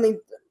 because I mean,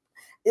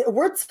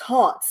 we're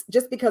taught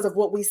just because of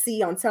what we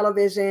see on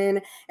television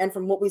and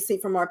from what we see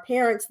from our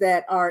parents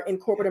that are in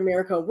corporate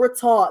America, we're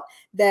taught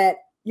that,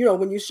 you know,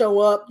 when you show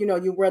up, you know,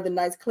 you wear the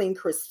nice, clean,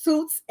 crisp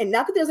suits. And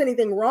not that there's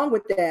anything wrong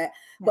with that,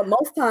 but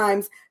most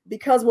times,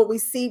 because what we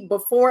see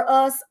before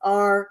us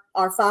are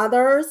our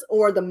fathers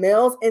or the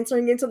males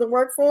entering into the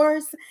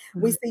workforce,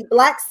 we see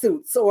black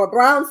suits or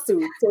brown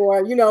suits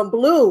or, you know,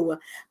 blue,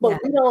 but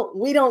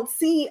we don't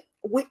see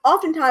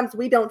oftentimes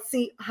we don't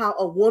see how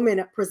a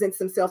woman presents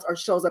themselves or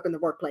shows up in the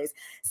workplace.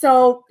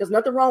 So there's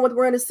nothing wrong with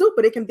wearing a suit,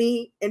 but it can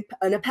be in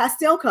a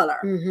pastel color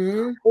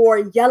or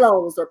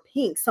yellows or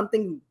pink,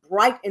 something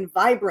bright and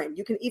vibrant.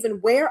 You can even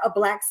wear a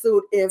black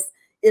suit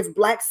if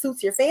black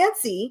suits your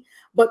fancy,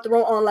 but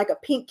throw on like a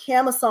pink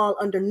camisole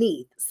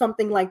underneath,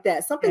 something like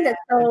that. Something that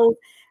shows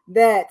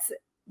that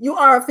you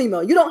are a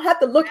female. You don't have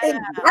to look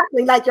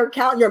exactly like your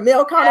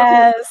male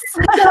counterpart.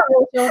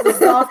 It shows a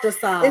softer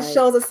side. It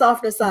shows a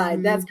softer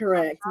side. That's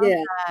correct.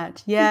 Yeah.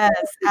 Yes,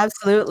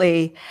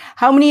 absolutely.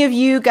 How many of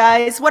you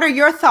guys, what are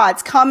your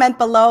thoughts? Comment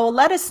below.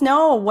 Let us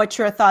know what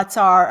your thoughts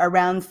are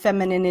around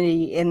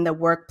femininity in the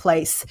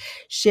workplace.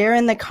 Share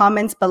in the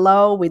comments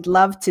below. We'd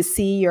love to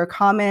see your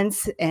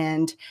comments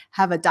and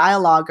have a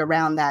dialogue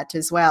around that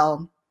as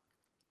well.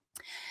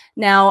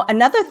 Now,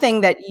 another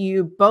thing that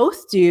you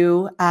both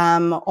do,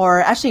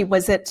 or actually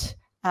was it,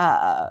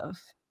 I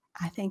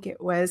think it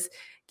was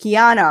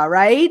Keyana,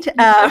 right?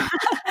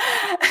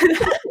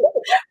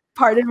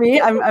 Pardon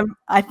me,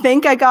 I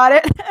think I got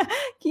it.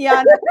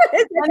 Keyana,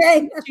 one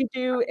thing that you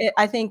do,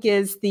 I think,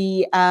 is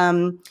the,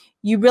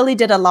 you really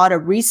did a lot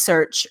of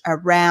research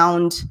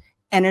around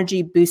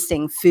energy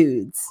boosting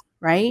foods,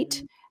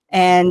 right?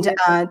 And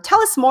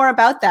tell us more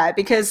about that,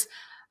 because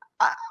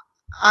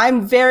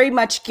I'm very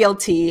much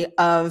guilty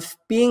of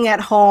being at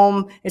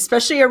home,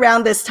 especially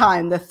around this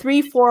time, the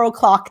 3-4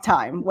 o'clock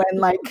time, when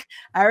like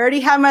I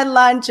already have my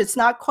lunch, it's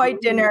not quite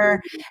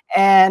dinner,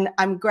 and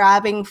I'm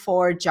grabbing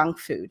for junk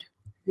food.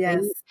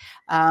 Yes.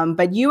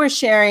 But you were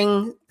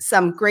sharing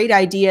some great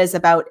ideas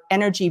about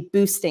energy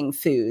boosting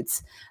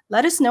foods.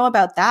 Let us know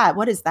about that.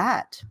 What is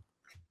that?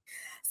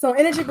 So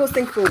energy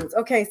boosting foods.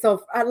 Okay,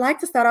 so I'd like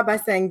to start out by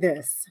saying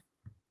this.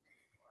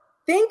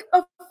 Think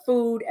of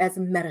food as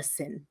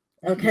medicine.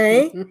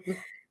 Okay.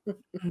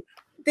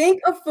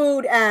 Think of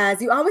food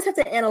as, you always have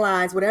to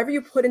analyze whatever you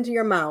put into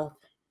your mouth.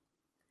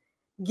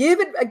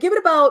 Give it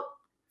about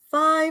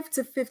 5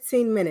 to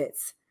 15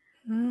 minutes.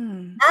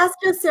 Ask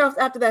yourself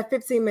after that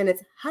 15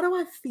 minutes, how do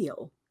I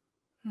feel?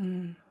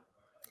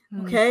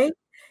 Okay.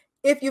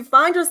 If you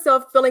find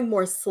yourself feeling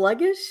more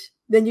sluggish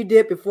than you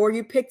did before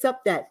you picked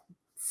up that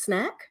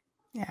snack,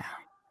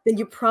 then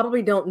you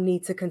probably don't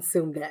need to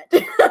consume that.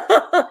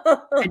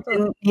 I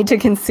didn't need to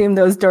consume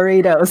those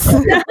Doritos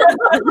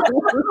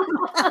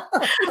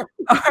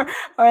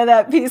or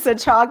that piece of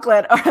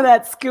chocolate or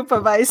that scoop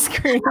of ice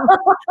cream.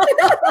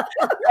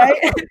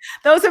 Right?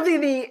 Those would be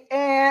the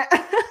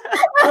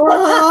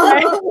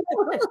right?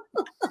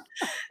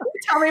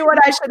 Tell me what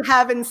I should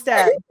have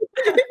instead.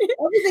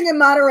 Everything in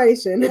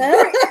moderation.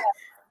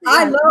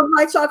 I love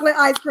my chocolate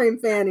ice cream,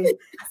 Fanny.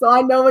 So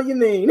I know what you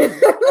mean. I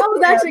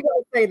was actually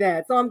going to say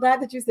that. So I'm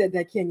glad that you said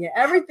that, Kenya.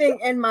 Everything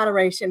in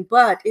moderation.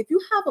 But if you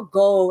have a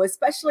goal,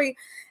 especially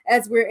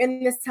as we're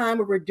in this time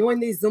where we're doing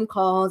these Zoom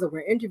calls or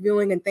we're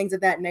interviewing and things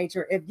of that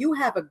nature, if you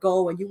have a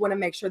goal and you want to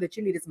make sure that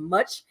you need as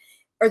much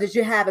or that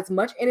you have as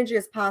much energy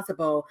as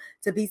possible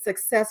to be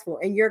successful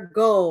in your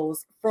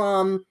goals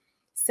from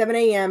 7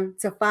 a.m.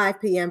 to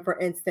 5 p.m., for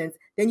instance,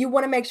 then you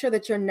want to make sure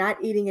that you're not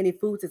eating any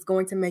foods that's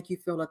going to make you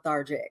feel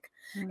lethargic.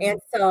 And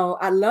so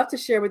I'd love to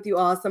share with you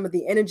all some of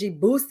the energy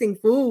boosting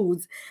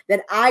foods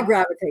that I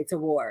gravitate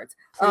towards.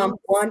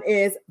 One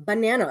is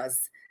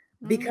bananas,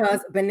 because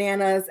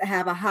bananas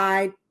have a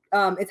high,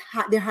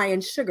 they're high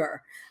in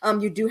sugar.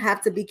 You do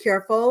have to be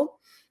careful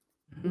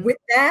with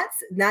that,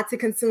 not to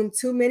consume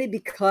too many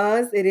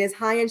because it is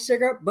high in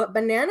sugar, but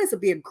bananas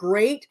would be a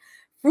great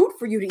fruit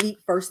for you to eat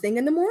first thing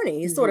in the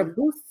morning. It sort of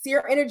boosts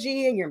your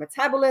energy and your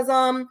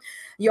metabolism.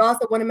 You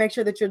also want to make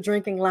sure that you're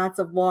drinking lots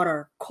of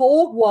water.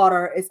 Cold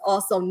water is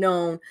also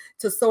known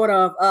to sort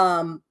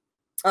of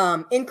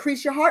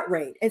increase your heart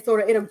rate, and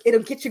sort of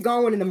it'll get you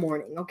going in the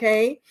morning.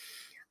 Okay.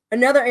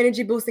 Another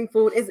energy boosting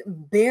food is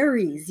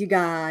berries, you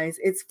guys.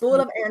 It's full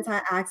of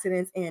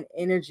antioxidants and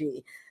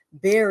energy.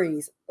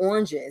 Berries,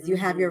 oranges. You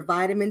have your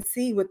vitamin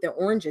C with the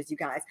oranges, you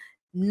guys.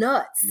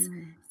 Nuts,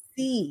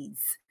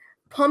 seeds,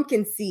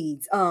 pumpkin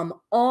seeds,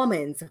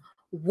 almonds,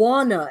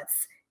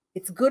 walnuts.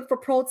 It's good for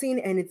protein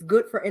and it's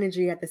good for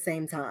energy at the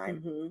same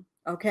time.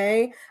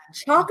 Okay.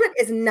 Chocolate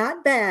is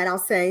not bad, I'll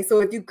say.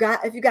 So if you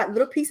got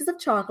little pieces of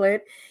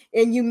chocolate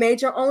and you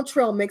made your own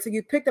trail mix or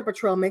you picked up a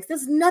trail mix,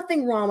 there's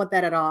nothing wrong with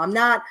that at all. I'm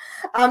not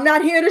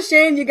here to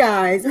shame you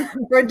guys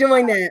for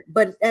doing that.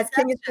 But as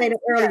Kenya stated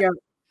earlier,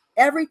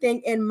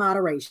 everything in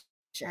moderation.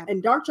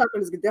 And dark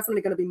chocolate is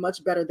definitely going to be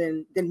much better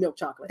than milk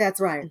chocolate.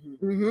 That's right.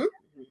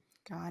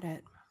 Got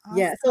it. Awesome.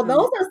 Yeah. So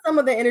those are some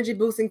of the energy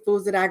boosting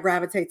foods that I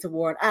gravitate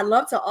toward. I'd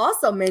love to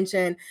also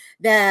mention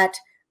that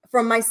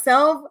for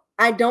myself,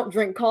 I don't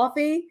drink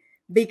coffee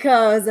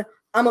because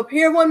I'm up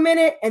here 1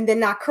 minute and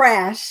then I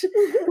crash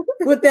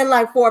within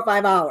like 4 or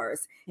 5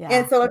 hours. Yeah.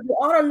 And so if you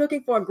are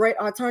looking for a great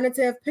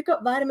alternative, pick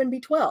up vitamin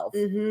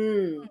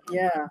B12.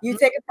 Yeah. You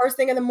take it first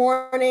thing in the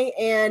morning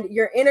and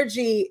your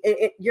energy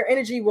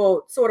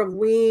will sort of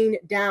wean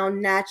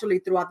down naturally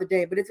throughout the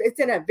day. But it's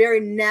in a very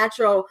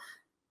natural,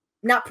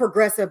 not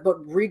progressive, but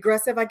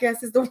regressive, I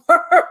guess is the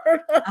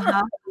word.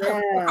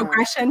 Yeah.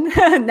 Progression,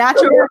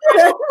 natural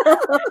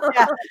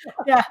progression.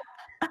 Yeah.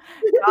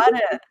 Got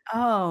it.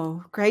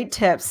 Oh, great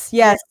tips.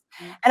 Yes.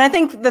 And I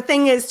think the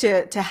thing is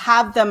to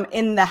have them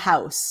in the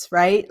house,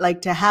 right?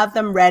 Like to have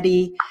them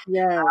ready.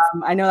 Yes.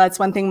 I know that's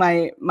one thing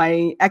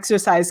my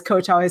exercise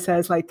coach always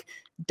says, like,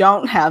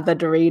 don't have the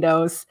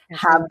Doritos,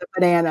 have the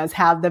bananas,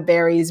 have the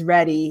berries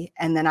ready.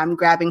 And then I'm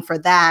grabbing for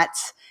that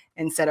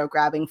instead of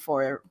grabbing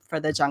for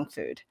the junk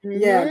food.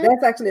 Yeah,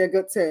 that's actually a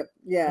good tip.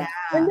 Yeah.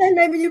 And then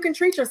maybe you can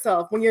treat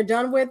yourself when you're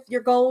done with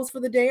your goals for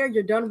the day or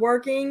you're done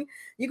working.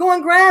 You go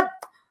and grab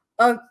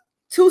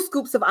 2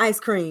 scoops of ice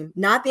cream,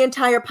 not the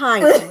entire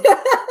pint.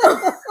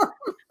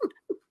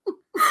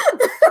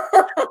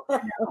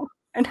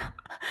 And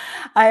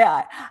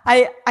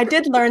I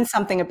did learn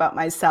something about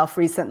myself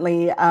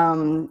recently,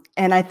 and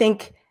I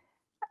think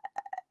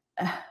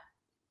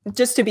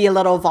just to be a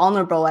little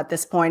vulnerable at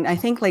this point, I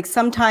think like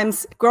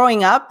sometimes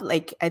growing up,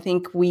 like I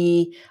think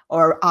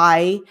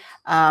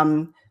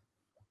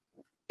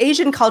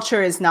Asian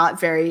culture is not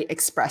very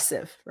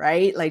expressive,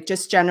 right? Like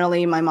just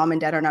generally, my mom and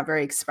dad are not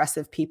very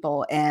expressive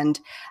people. And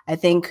I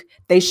think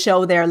they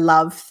show their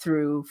love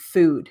through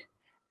food,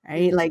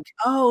 right? Like,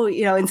 oh,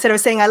 instead of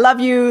saying, I love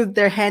you,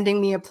 they're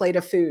handing me a plate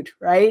of food,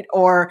 right?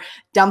 Or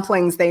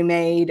dumplings they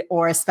made,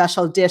 or a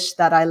special dish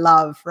that I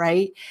love,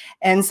 right?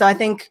 And so I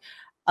think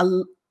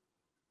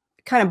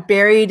kind of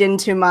buried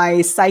into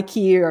my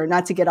psyche, or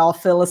not to get all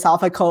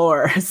philosophical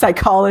or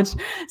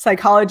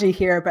psychology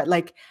here, but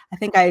like I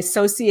think I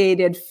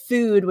associated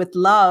food with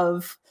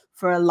love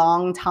for a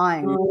long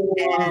time.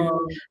 And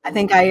I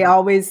think I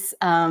always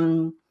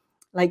so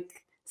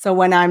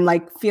when I'm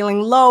like feeling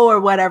low or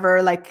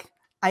whatever, like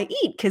I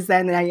eat because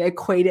then I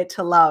equate it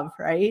to love,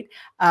 right?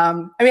 I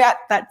mean,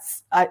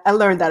 I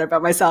learned that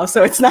about myself,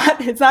 so it's not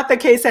the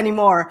case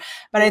anymore.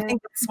 But I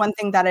think that's one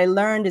thing that I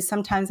learned is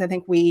sometimes I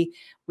think we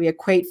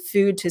equate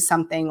food to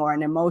something or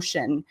an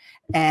emotion,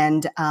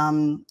 and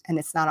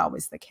it's not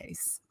always the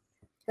case.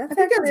 I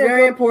think that's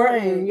very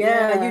important.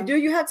 Yeah,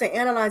 you have to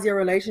analyze your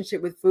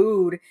relationship with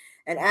food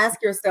and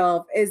ask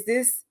yourself: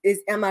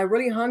 am I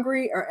really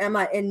hungry, or am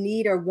I in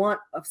need or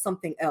want of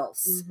something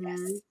else?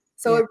 Yes.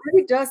 So it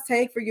really does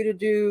take for you to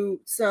do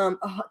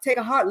take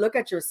a hard look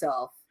at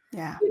yourself.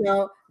 Yeah.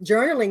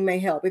 Journaling may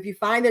help. If you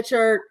find that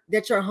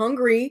you're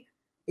hungry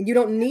and you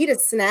don't need a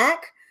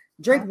snack,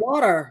 drink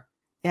water.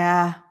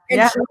 Yeah.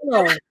 And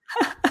journal.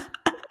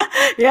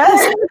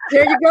 Yes.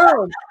 There you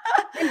go.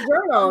 And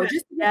journal.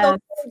 Just to get those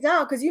things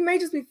out, because you may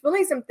just be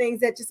feeling some things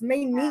that just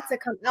may need to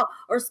come out,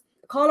 or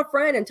call a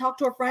friend and talk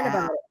to a friend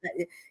about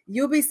it.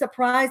 You'll be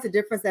surprised the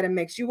difference that it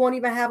makes. You won't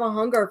even have a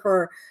hunger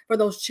for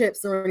those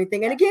chips or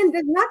anything. And again,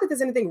 not that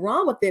there's anything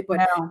wrong with it, but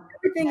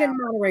everything in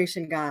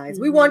moderation, guys.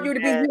 We want you to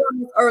be here on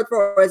this earth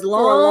for as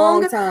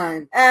long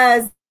time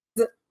as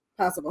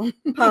possible.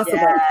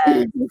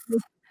 Yes.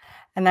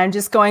 And I'm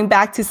just going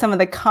back to some of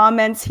the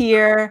comments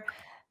here.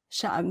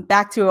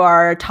 Back to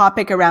our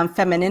topic around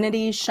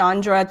femininity.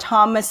 Chandra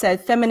Thomas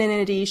said,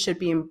 femininity should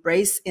be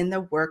embraced in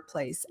the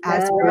workplace.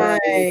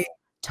 Right.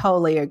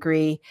 Totally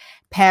agree.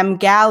 Pam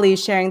Galley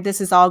sharing,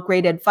 this is all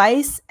great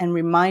advice and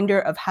reminder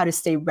of how to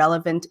stay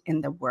relevant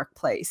in the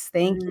workplace.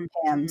 Thank you,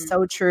 Pam.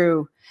 So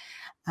true.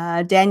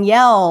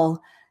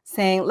 Danielle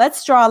saying,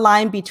 let's draw a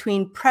line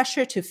between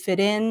pressure to fit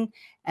in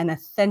and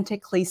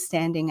authentically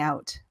standing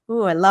out.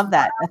 Ooh, I love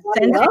that.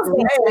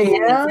 Authentically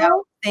standing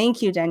out.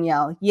 Thank you,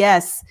 Danielle.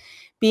 Yes,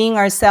 being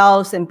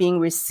ourselves and being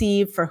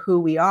received for who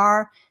we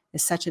are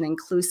is such an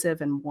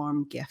inclusive and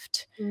warm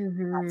gift.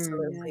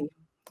 Absolutely.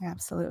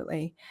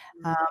 Absolutely.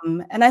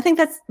 And I think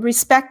that's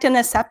respect and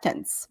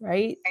acceptance,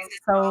 right?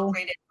 So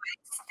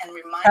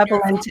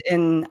prevalent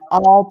in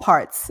all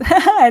parts.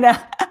 I know.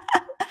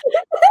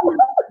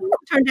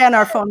 Turn down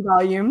our phone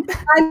volume.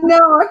 I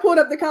know. I pulled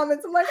up the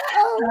comments. I'm like,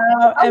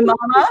 and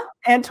Mama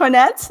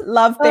Antoinette,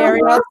 love Barry.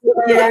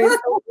 Yes.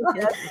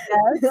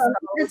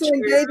 To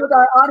engage with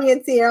our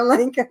audience here. I'm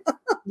like,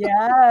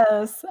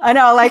 yes, I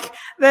know. Like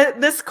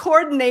this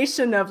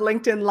coordination of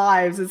LinkedIn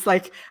Lives. It's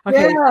like,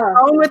 okay,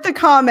 on with the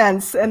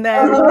comments and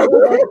then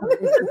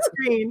the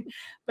screen,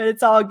 but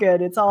it's all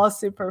good. It's all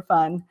super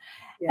fun.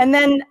 Yeah. And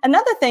then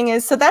another thing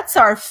is, so that's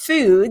our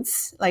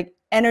foods, like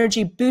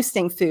energy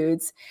boosting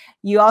foods.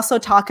 You also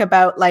talk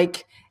about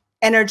like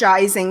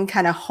energizing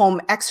kind of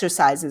home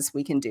exercises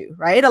we can do,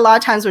 right? A lot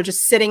of times we're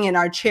just sitting in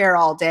our chair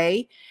all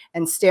day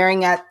and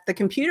staring at the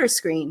computer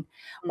screen.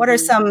 What are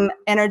some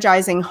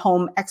energizing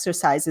home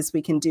exercises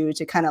we can do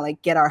to kind of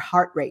like get our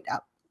heart rate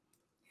up?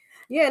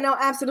 Yeah, no,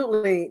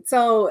 absolutely.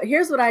 So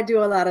here's what I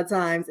do a lot of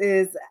times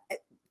is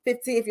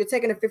 15, if you're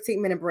taking a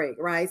 15-minute break,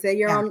 right? Say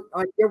you're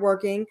you're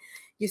working,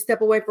 you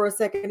step away for a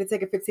second to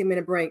take a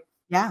 15-minute break.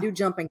 Yeah. Do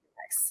jumping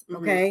jacks.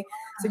 Okay.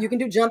 So you can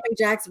do jumping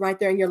jacks right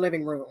there in your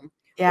living room.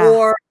 Yeah.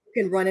 Or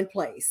you can run in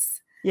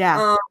place.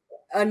 Yeah.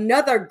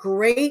 Another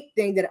great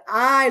thing that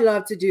I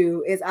love to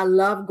do is I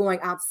love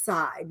going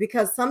outside,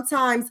 because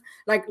sometimes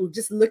like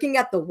just looking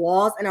at the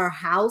walls in our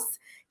house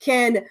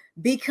can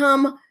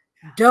become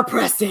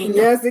depressing.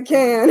 Yes, it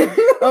can.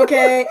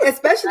 Okay.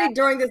 Especially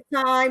during this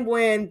time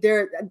when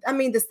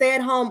the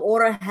stay-at-home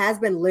order has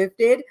been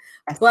lifted,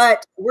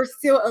 but we're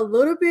still a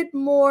little bit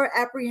more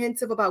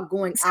apprehensive about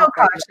going still out.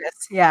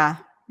 Cautious. Yeah.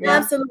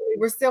 Absolutely.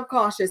 We're still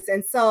cautious.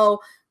 And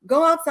so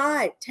go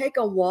outside, take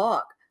a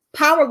walk,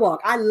 power walk.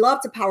 I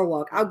love to power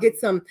walk. I'll get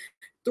some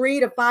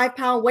 3 to 5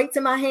 pound weights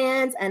in my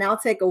hands and I'll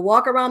take a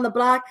walk around the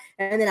block,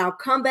 and then I'll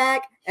come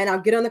back and I'll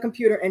get on the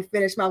computer and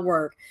finish my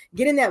work.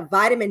 Getting that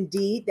vitamin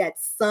D, that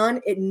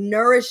sun, it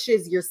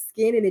nourishes your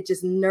skin and it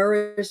just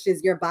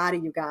nourishes your body,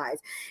 you guys.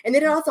 And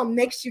then it also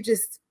makes you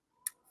just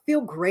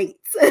feel great.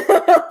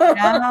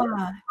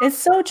 Yeah, it's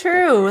so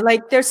true.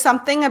 Like there's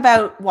something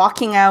about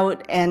walking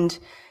out and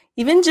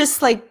even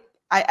just like,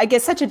 I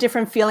get such a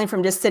different feeling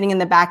from just sitting in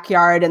the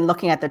backyard and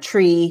looking at the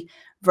tree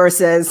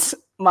versus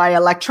my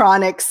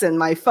electronics and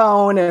my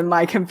phone and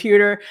my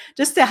computer,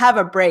 just to have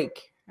a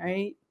break,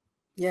 right?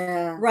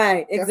 Yeah,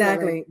 right.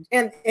 Exactly.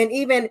 And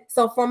even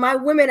so for my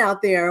women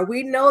out there,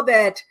 we know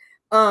that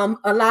a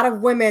lot of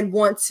women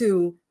want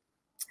to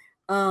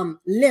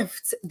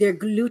lift their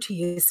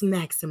gluteus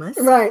maximus.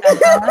 Right.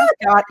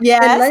 God,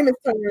 yes.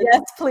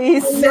 Yes,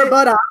 please. Their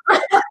butt up.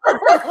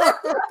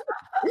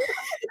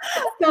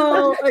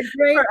 So a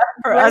great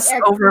for us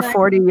over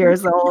 40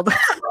 years old.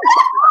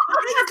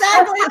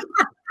 Exactly.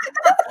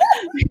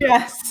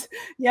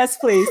 Yes,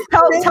 please.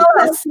 Tell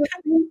us.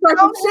 Tell me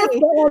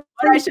what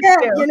I should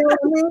do. You know what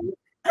I mean?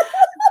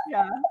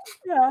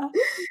 Yeah.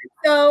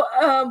 So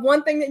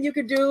one thing that you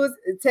could do is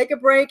take a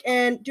break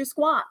and do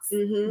squats.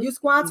 Do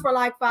squats for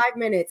like 5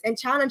 minutes and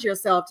challenge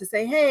yourself to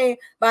say, hey,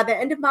 by the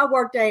end of my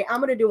workday, I'm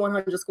going to do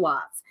 100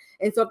 squats.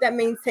 And so if that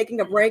means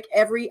taking a break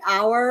every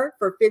hour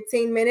for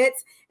 15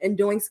 minutes and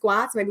doing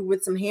squats, maybe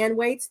with some hand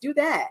weights, do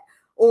that.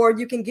 Or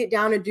you can get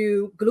down and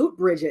do glute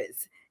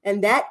bridges,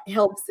 and that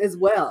helps as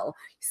well.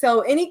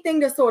 So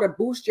anything to sort of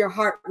boost your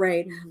heart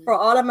rate. For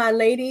all of my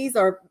ladies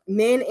or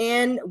men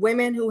and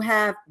women who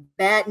have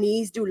bad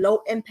knees, do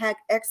low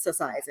impact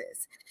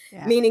exercises,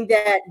 meaning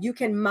that you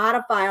can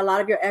modify a lot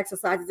of your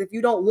exercises. If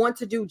you don't want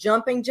to do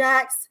jumping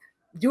jacks,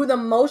 do the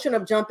motion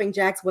of jumping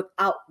jacks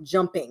without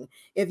jumping.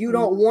 If you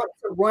don't want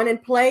to run in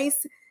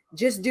place,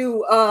 just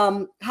do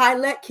high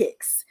leg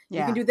kicks. You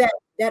can do that.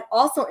 That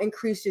also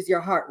increases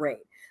your heart rate.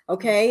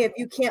 Okay. If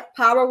you can't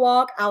power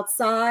walk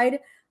outside,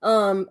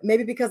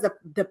 maybe because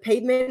the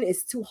pavement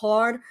is too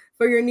hard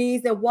for your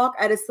knees, then walk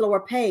at a slower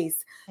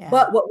pace.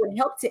 But what would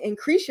help to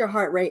increase your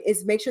heart rate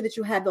is make sure that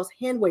you have those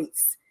hand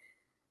weights.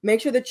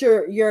 Make sure that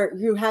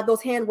you have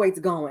those hand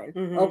weights going.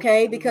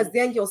 Okay. Because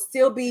then you'll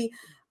still be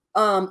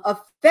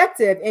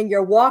effective in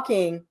your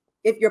walking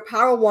if you're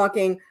power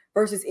walking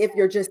versus if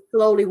you're just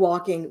slowly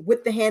walking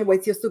with the hand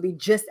weights. You'll still be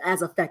just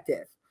as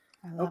effective.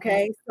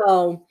 Okay.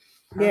 So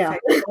yeah,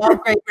 all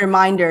great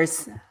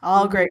reminders,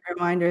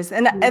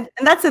 and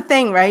that's the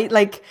thing, right?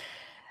 Like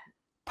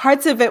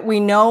parts of it we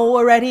know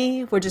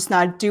already, we're just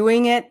not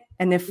doing it.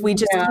 And if we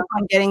just keep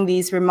on getting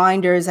these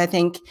reminders, I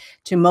think,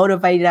 to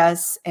motivate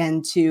us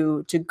and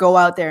to go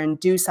out there and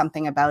do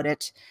something about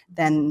it,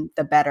 then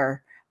the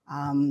better.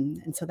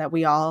 And so that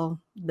we all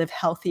live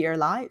healthier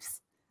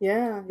lives.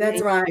 Yeah,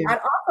 that's right. I'd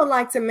also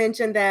like to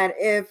mention that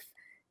if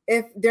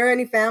there are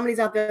any families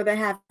out there that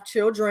have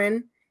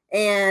children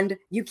and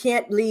you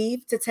can't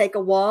leave to take a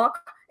walk,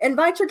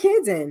 invite your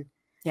kids in.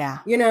 Yeah.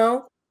 You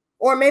know,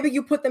 or maybe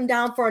you put them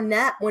down for a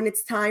nap when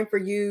it's time for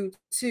you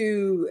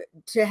to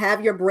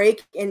have your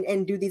break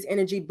and do these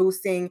energy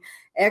boosting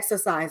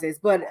exercises.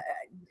 But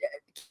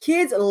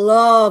kids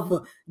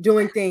love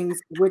doing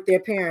things with their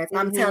parents.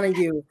 I'm telling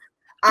you.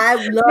 I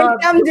love make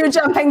them do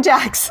jumping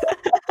jacks.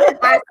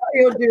 I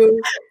still do.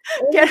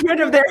 Get rid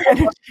of their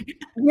energy.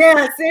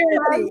 Yeah,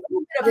 seriously.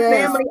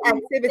 Family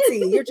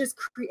activity. You're just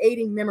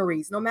creating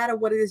memories, no matter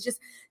what it is.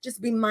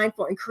 Just be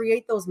mindful and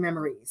create those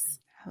memories.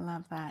 I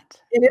love that.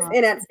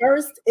 And at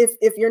first,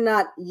 if you're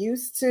not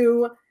used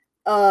to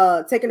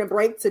taking a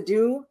break to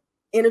do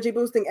energy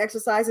boosting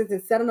exercises,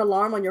 and set an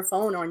alarm on your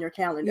phone or on your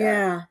calendar.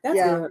 Yeah, that's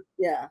good.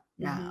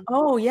 Yeah.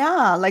 Oh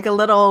yeah, like a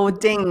little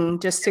ding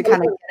just to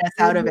kind of get us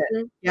out of it.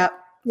 Yep.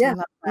 Yeah.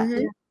 I love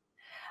that.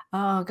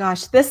 Oh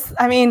gosh, this,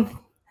 I mean,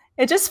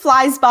 it just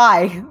flies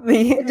by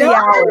the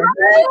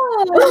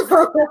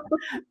hour.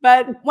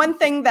 But one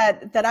thing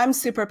that I'm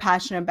super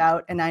passionate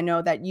about, and I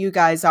know that you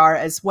guys are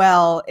as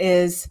well,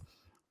 is,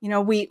 you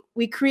know,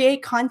 we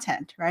create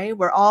content, right?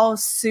 We're all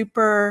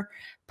super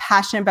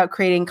passionate about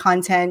creating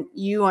content.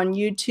 You on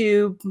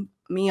YouTube,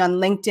 me on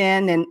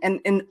LinkedIn,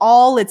 and in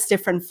all its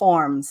different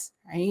forms,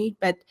 right?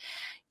 But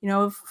you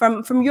know,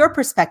 from your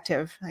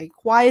perspective, like,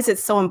 why is it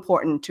so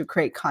important to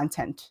create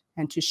content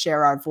and to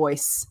share our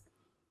voice?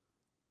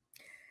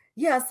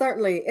 Yeah,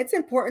 certainly. It's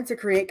important to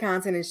create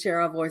content and share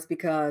our voice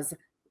because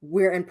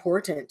we're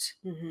important.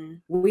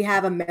 We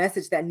have a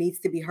message that needs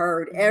to be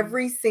heard.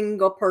 Every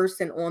single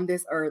person on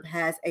this earth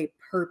has a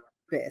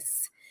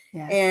purpose.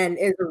 Yes. And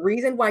is the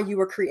reason why you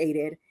were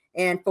created.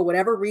 And for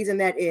whatever reason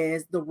that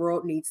is, the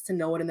world needs to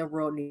know it and the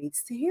world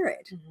needs to hear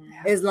it.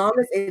 As long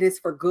as it is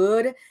for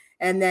good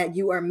and that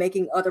you are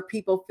making other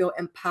people feel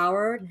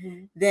empowered,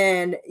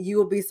 then you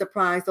will be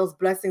surprised. Those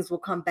blessings will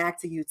come back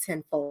to you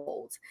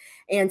tenfold.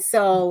 And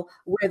so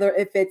whether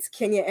if it's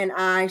Kenya and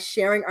I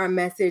sharing our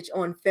message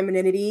on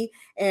femininity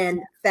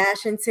and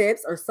fashion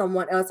tips, or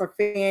someone else, or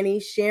Fanny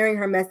sharing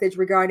her message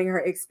regarding her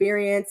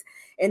experience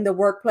in the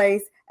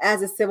workplace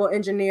as a civil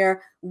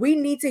engineer, we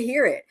need to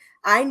hear it.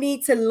 I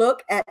need to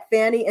look at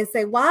Fanny and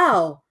say,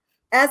 wow,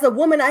 as a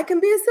woman, I can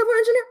be a civil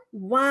engineer.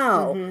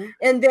 Wow.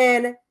 And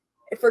then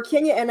for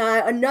Kenya and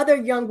I, another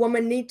young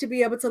woman need to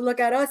be able to look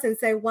at us and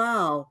say,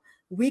 wow,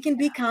 we can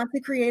be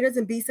content creators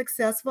and be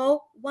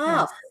successful.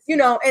 Wow. Yes. You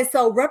know, and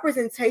so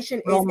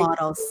representation Role is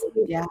models.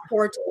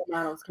 important.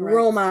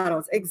 Role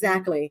models.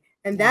 Exactly.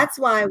 And that's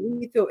why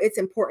we feel it's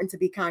important to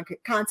be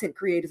content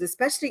creators,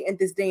 especially in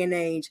this day and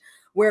age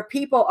where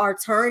people are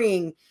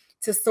turning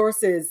to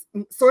sources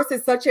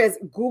such as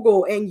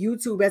Google and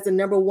YouTube as the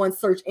 #1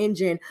 search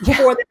engine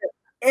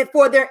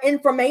for their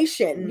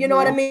information. You know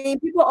what I mean?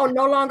 People are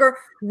no longer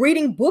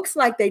reading books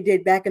like they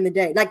did back in the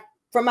day. Like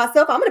for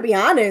myself, I'm going to be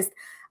honest,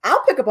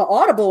 I'll pick up an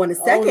Audible in a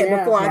second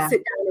before I sit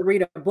down and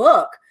read a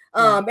book.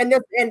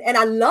 And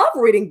I love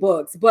reading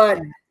books,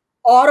 but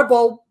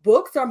Audible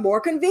books are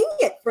more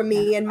convenient for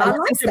me and my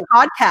listening to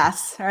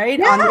podcasts, right?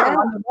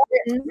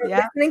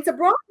 Listening to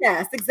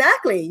broadcasts,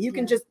 exactly. You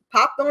can just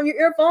pop on your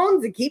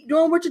earphones and keep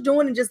doing what you're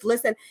doing and just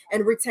listen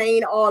and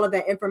retain all of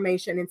that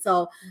information. And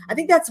so I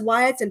think that's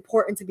why it's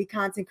important to be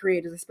content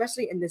creators,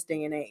 especially in this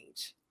day and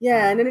age.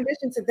 Yeah, and in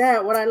addition to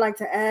that, what I'd like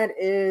to add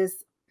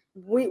is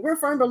we're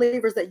firm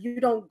believers that you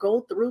don't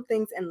go through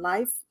things in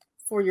life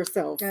for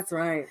yourself. That's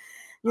right.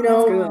 You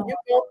know, you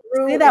go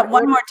through. Say that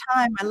one more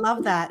time. I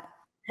love that.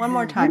 One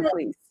more time,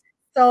 please.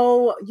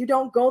 So you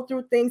don't go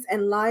through things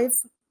in life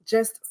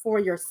just for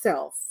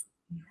yourself.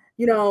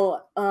 You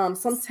know,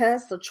 some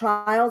tests or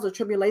trials or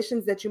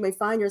tribulations that you may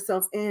find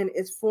yourself in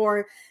is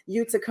for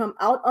you to come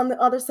out on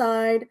the other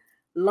side,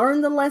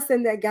 learn the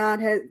lesson that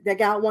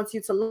God wants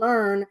you to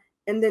learn,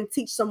 and then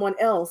teach someone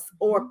else,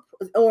 or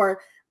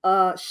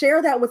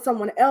share that with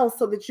someone else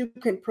so that you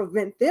can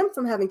prevent them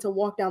from having to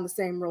walk down the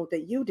same road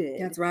that you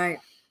did. That's right.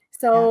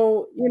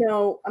 So, you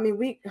know, I mean,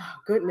 we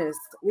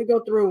go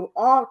through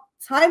all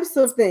types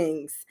of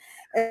things.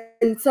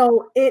 And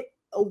so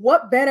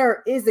what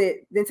better is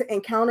it than to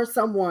encounter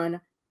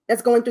someone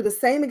that's going through the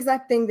same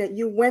exact thing that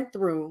you went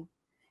through,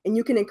 and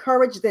you can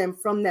encourage them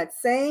from that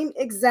same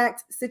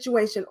exact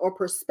situation or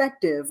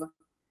perspective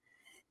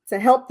to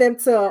help them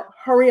to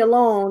hurry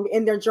along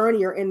in their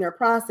journey or in their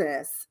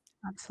process.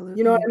 Absolutely.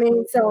 You know what I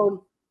mean?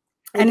 So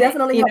it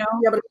definitely helps you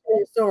be able to share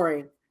your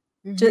story.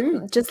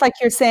 Just like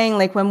you're saying,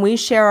 like when we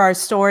share our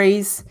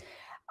stories,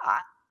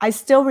 I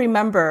still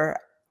remember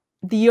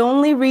the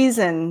only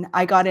reason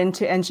I got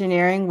into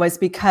engineering was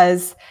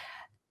because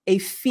a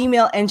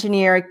female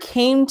engineer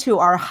came to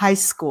our high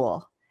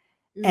school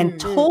and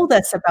told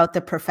us about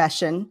the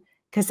profession,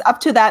 because up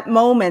to that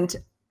moment,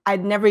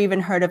 I'd never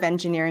even heard of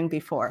engineering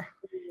before.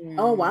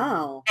 Oh,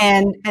 wow.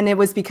 And it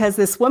was because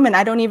this woman,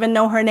 I don't even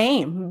know her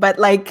name, but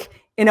like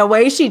in a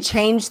way, she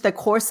changed the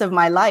course of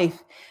my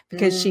life,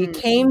 because she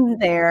came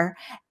there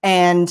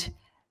and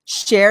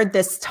shared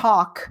this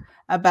talk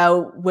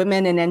about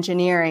women in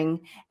engineering.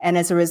 And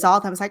as a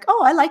result, I was like,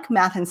 oh, I like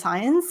math and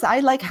science. I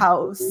like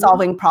how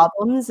solving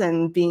problems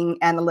and being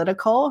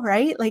analytical,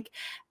 right? Like,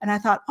 and I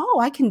thought, oh,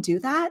 I can do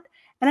that.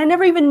 And I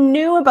never even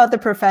knew about the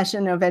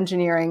profession of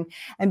engineering.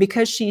 And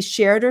because she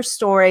shared her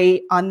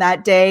story on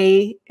that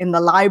day in the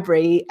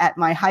library at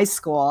my high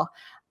school,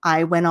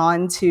 I went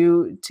on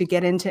to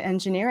get into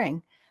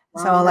engineering.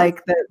 Wow. So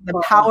like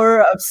the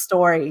power of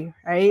story,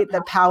 right?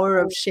 The power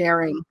of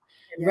sharing.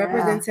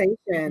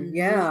 Representation.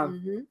 Yeah.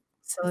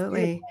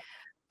 Absolutely.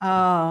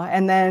 Oh,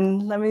 and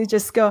then let me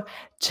just go.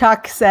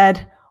 Chuck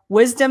said,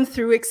 wisdom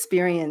through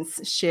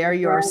experience. Share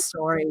your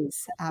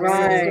stories.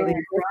 Absolutely.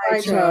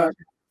 Right, Chuck.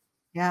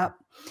 Yep.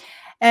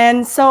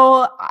 And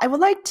so I would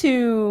like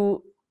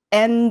to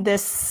end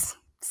this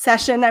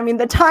session. I mean,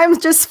 the time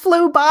just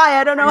flew by.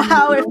 I don't know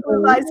how it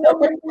flew by so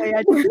quickly.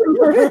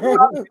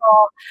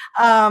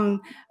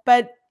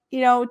 But,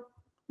 you know,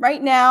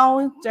 right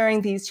now,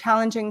 during these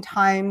challenging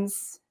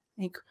times,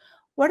 like,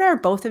 what are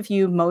both of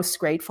you most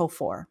grateful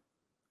for,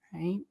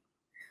 right?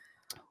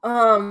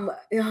 Oh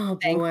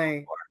thankful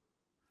boy. for?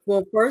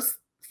 Well,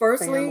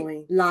 firstly,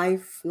 Family.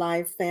 life.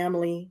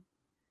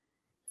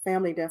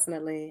 Family,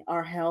 definitely.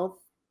 Our health,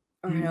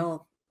 Our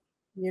health.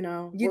 you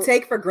know. You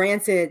take for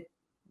granted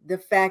the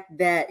fact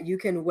that you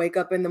can wake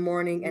up in the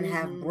morning and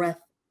have Mhm.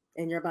 breath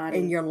in your body.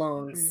 in your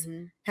lungs,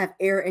 Mhm. have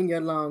air in your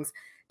lungs.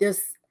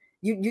 There's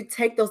you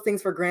take those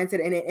things for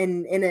granted, and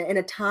in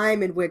a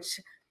time in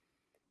which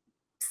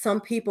some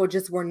people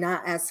just were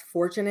not as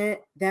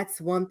fortunate.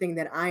 That's one thing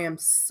that I am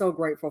so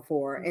grateful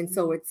for. And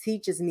so it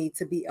teaches me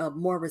to be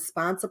more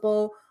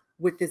responsible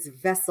with this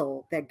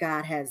vessel that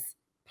God has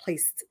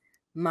placed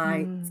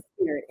my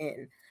spirit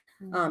in,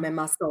 and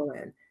my soul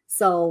in.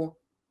 So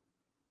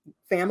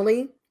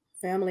family,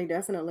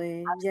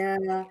 definitely.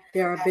 Yeah.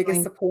 they're our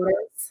biggest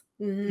supporters.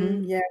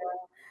 Yeah.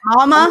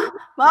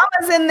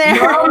 Mama's in there.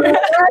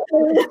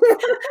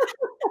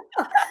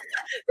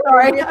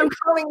 Sorry, I'm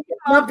calling you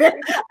Mom. I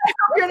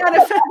hope you're not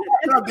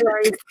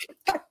offended.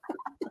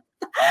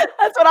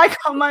 That's what I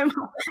call my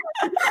mom.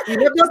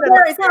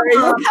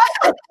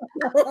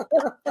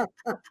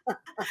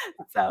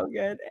 So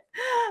good.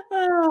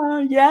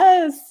 Oh,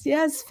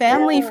 yes,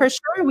 family for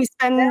sure.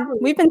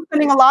 We've been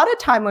spending a lot of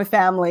time with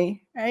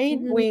family, right?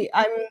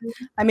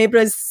 I'm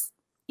able to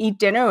eat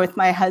dinner with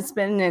my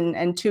husband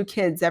and 2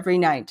 kids every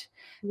night.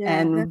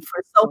 And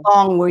for so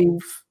long,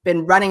 we've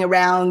been running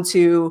around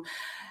to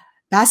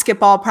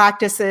basketball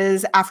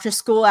practices, after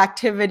school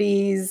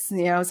activities.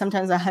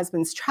 Sometimes my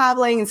husband's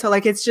traveling. And so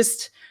like, it's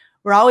just,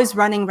 we're always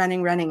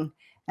running.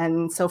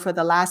 And so for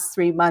the last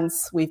 3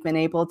 months, we've been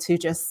able to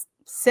just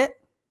sit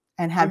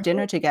and have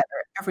dinner together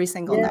every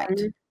single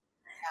night.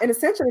 And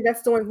essentially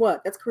that's doing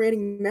what? That's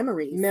creating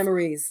memories.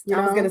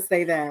 I was going to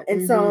say that.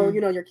 And so,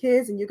 your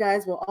kids and you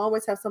guys will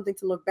always have something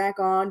to look back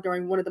on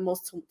during one of the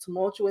most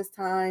tumultuous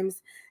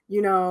times.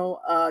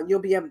 They'll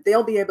be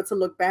able to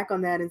look back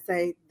on that and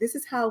say, this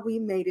is how we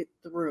made it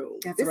through.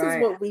 This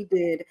is what we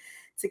did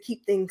to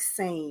keep things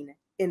sane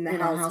in the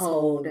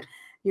household,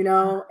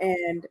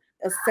 and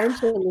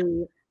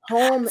essentially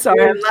home.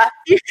 Sorry, I'm not.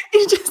 You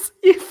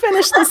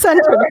finished the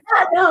sentence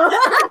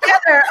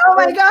together. Oh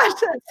my gosh,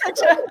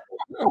 that's such a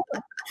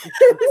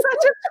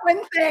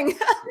twin thing.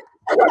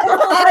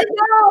 I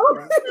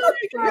know.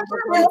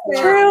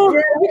 It's true.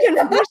 Yeah, we can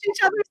finish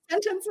each other's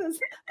sentences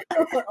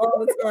all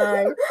the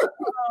time.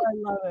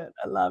 Oh,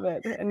 I love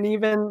it. And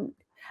even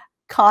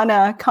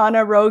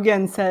Keyana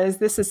Rogan says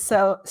this is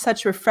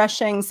such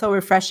refreshing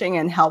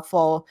and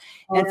helpful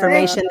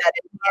information that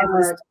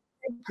enhances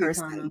the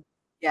person.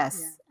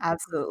 Yes,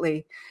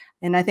 absolutely.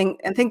 And I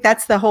think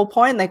that's the whole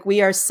point. Like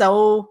we're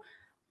so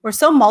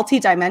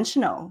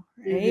multidimensional,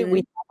 right? We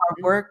have our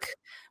work,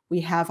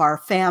 we have our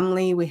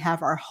family, we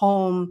have our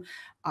home,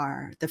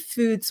 the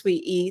foods we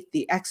eat,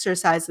 the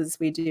exercises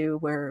we do.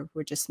 We're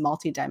just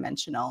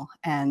multidimensional.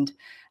 And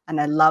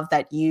I love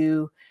that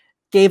you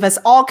gave us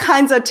all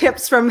kinds of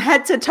tips from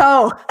head to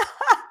toe,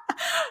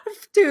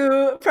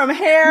 from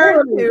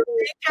hair to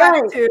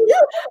makeup to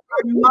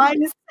our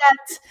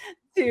mindset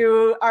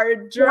to our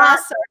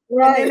dress,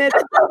 our femininity,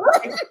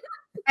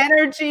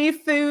 energy,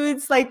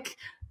 foods. Like,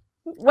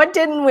 what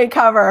didn't we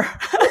cover?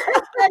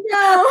 I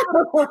know.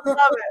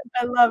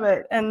 I love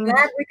it. And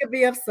glad we could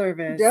be of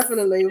service.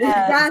 Definitely. We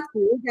got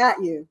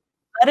you.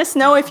 Let us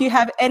know if you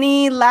have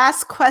any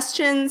last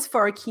questions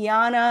for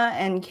Keyana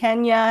and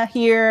Kenya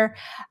here.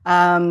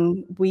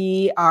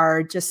 We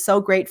are just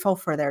so grateful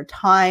for their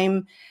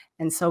time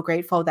and so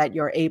grateful that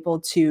you're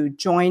able to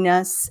join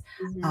us.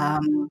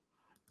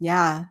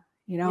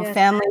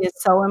 Family is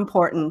so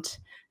important.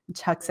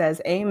 Chuck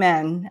says,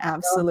 amen.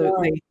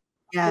 Absolutely.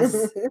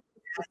 Yes.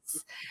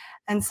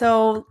 And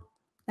so,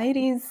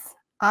 ladies,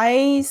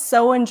 I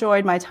so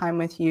enjoyed my time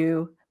with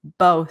you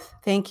both.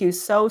 Thank you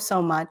so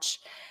much.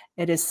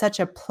 It is such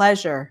a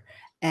pleasure.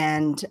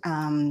 And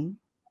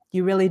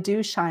you really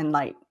do shine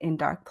light in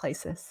dark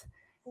places.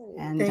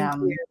 And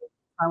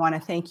I want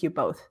to thank you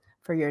both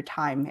for your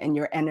time and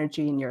your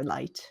energy and your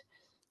light.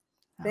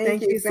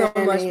 Thank you so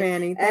much,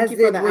 Fanny. Thank you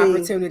for the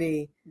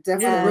opportunity.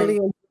 Definitely really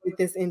enjoyed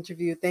this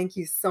interview. Thank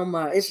you so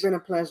much. It's been a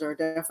pleasure,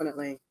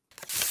 definitely.